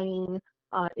dying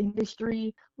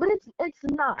industry, but it's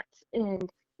not. And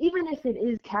even if it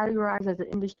is categorized as an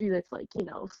industry that's like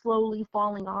slowly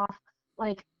falling off,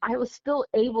 like I was still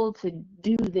able to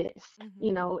do this,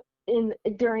 Mm-hmm. in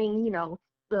during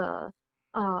the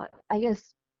I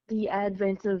guess the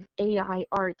advent of AI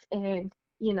art and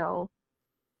you know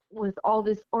with all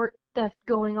this art theft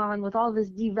going on, with all this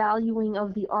devaluing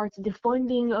of the arts,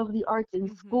 defunding of the arts in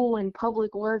Mm-hmm. school and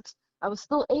public works, I was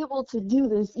still able to do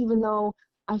this, even though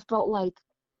I felt like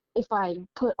if I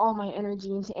put all my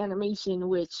energy into animation,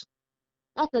 which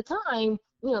at the time,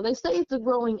 they say it's a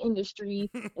growing industry,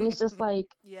 and it's just like,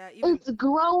 Yeah. Even. it's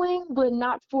growing, but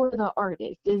not for the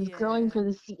artist. It's growing Yeah. for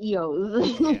the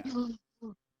CEOs. Yeah.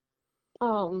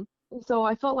 Um, so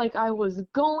I felt like I was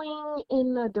going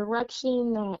in a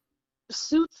direction that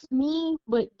suits me,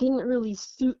 but didn't really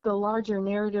suit the larger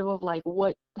narrative of like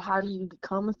how do you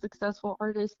become a successful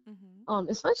artist? Mm-hmm.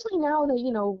 Especially now that,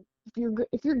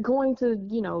 if you're going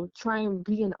to, try and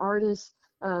be an artist,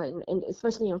 and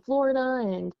especially in Florida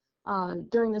and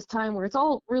during this time where it's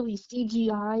all really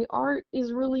CGI art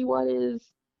is really what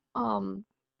is, um,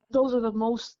 those are the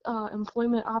most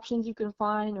employment options you can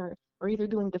find, or either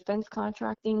doing defense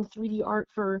contracting, 3D Mm-hmm. art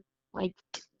for like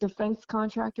defense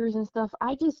contractors and stuff.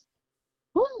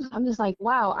 Whew, I'm just like,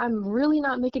 wow, I'm really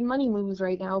not making money moves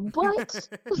right now, but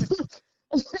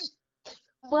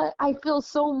but I feel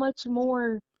so much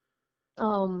more.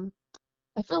 um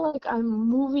I feel like I'm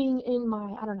moving in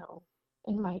my, I don't know,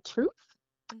 in my truth.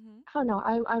 Mhm. I don't know.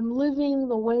 I'm living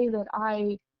the way that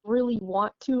I really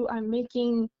want to. I'm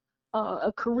making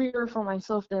a career for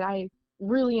myself that I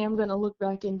really am gonna look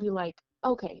back and be like,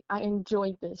 okay, I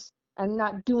enjoyed this. I'm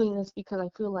not doing this because I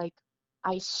feel like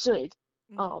I should.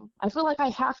 Mhm. I feel like I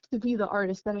have to be the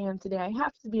artist that I am today. I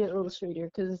have to be an illustrator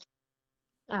because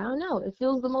I don't know. It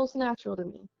feels the most natural to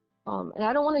me. And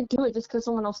I don't want to do it just because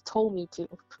someone else told me to.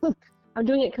 I'm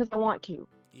doing it because I want to.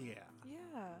 Yeah.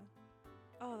 Yeah.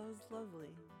 Oh, that was lovely.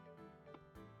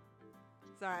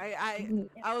 Sorry, I Mm.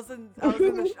 I was in I was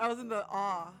in the I was in the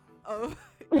awe of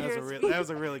your speech. That was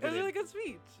a really It was good a really good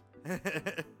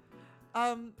speech.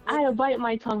 I Well, had to bite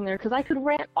my tongue there because I could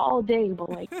rant all day, but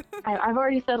like I've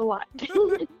already said a lot.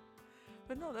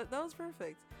 but no, that was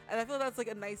perfect, and I feel that's like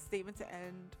a nice statement to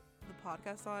end the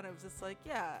podcast on. It was just like,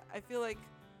 yeah, I feel like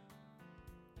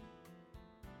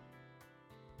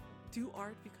do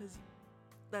art because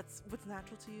that's what's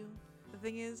natural to you. The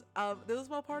thing is, there was a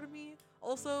small part of me.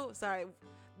 Also, sorry,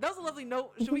 that was a lovely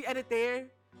note. Should we end it there?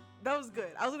 That was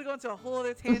good. I was gonna go into a whole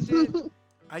other tangent.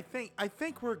 I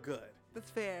think we're good. That's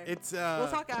fair. It's We'll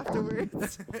talk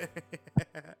afterwards.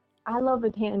 I love a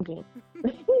tangent.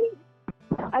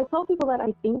 I tell people that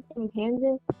I think in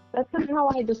tangents. That's kind of how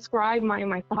I describe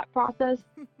my thought process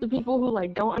to people who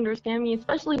like don't understand me,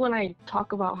 especially when I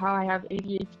talk about how I have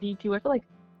ADHD too. I feel like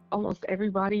almost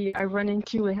everybody I run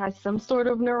into it has some sort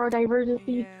of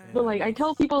neurodivergency. Yeah. But like I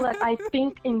tell people that I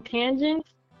think in tangents.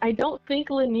 I don't think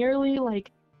linearly.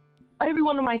 Like every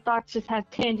one of my thoughts just has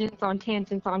tangents on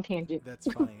tangents on tangents.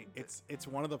 That's funny. It's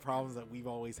one of the problems that we've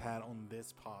always had on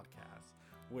this podcast,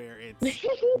 where it's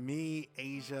me,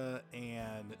 Asia,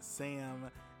 and Sam,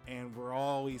 and we're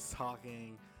always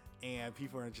talking, and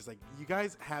people are just like, "You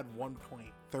guys had one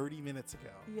point 30 minutes ago,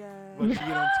 Yeah. but being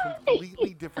on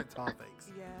completely different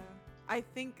topics." Yeah. I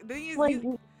think the thing is, Like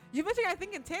you mentioned I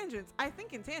think in tangents. I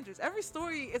think in tangents. Every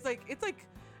story is like it's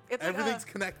Everything's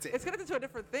connected. it's connected to a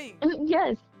different thing.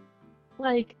 yes,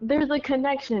 like there's a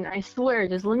connection. I swear.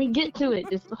 Just let me get to it.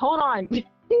 Just hold on. But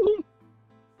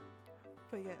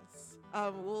yes,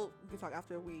 we can talk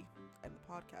after we end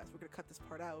the podcast. We're gonna cut this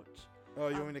part out. Oh,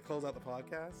 you want me to close out the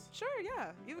podcast? Sure,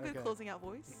 yeah. You have a good Okay. closing out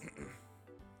voice.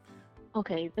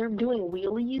 Okay, they're doing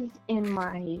wheelies in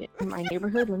my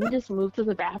neighborhood. Let me just move to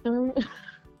the bathroom.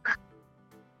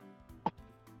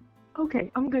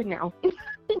 Okay, I'm good now.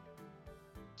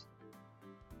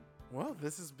 Well,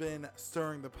 this has been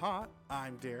Stirring the Pot.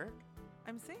 I'm Derek.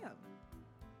 I'm Sam.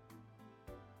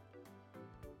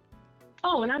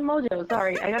 Oh, and I'm Mojo.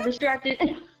 Sorry, I got distracted.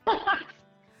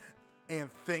 And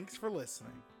thanks for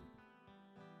listening.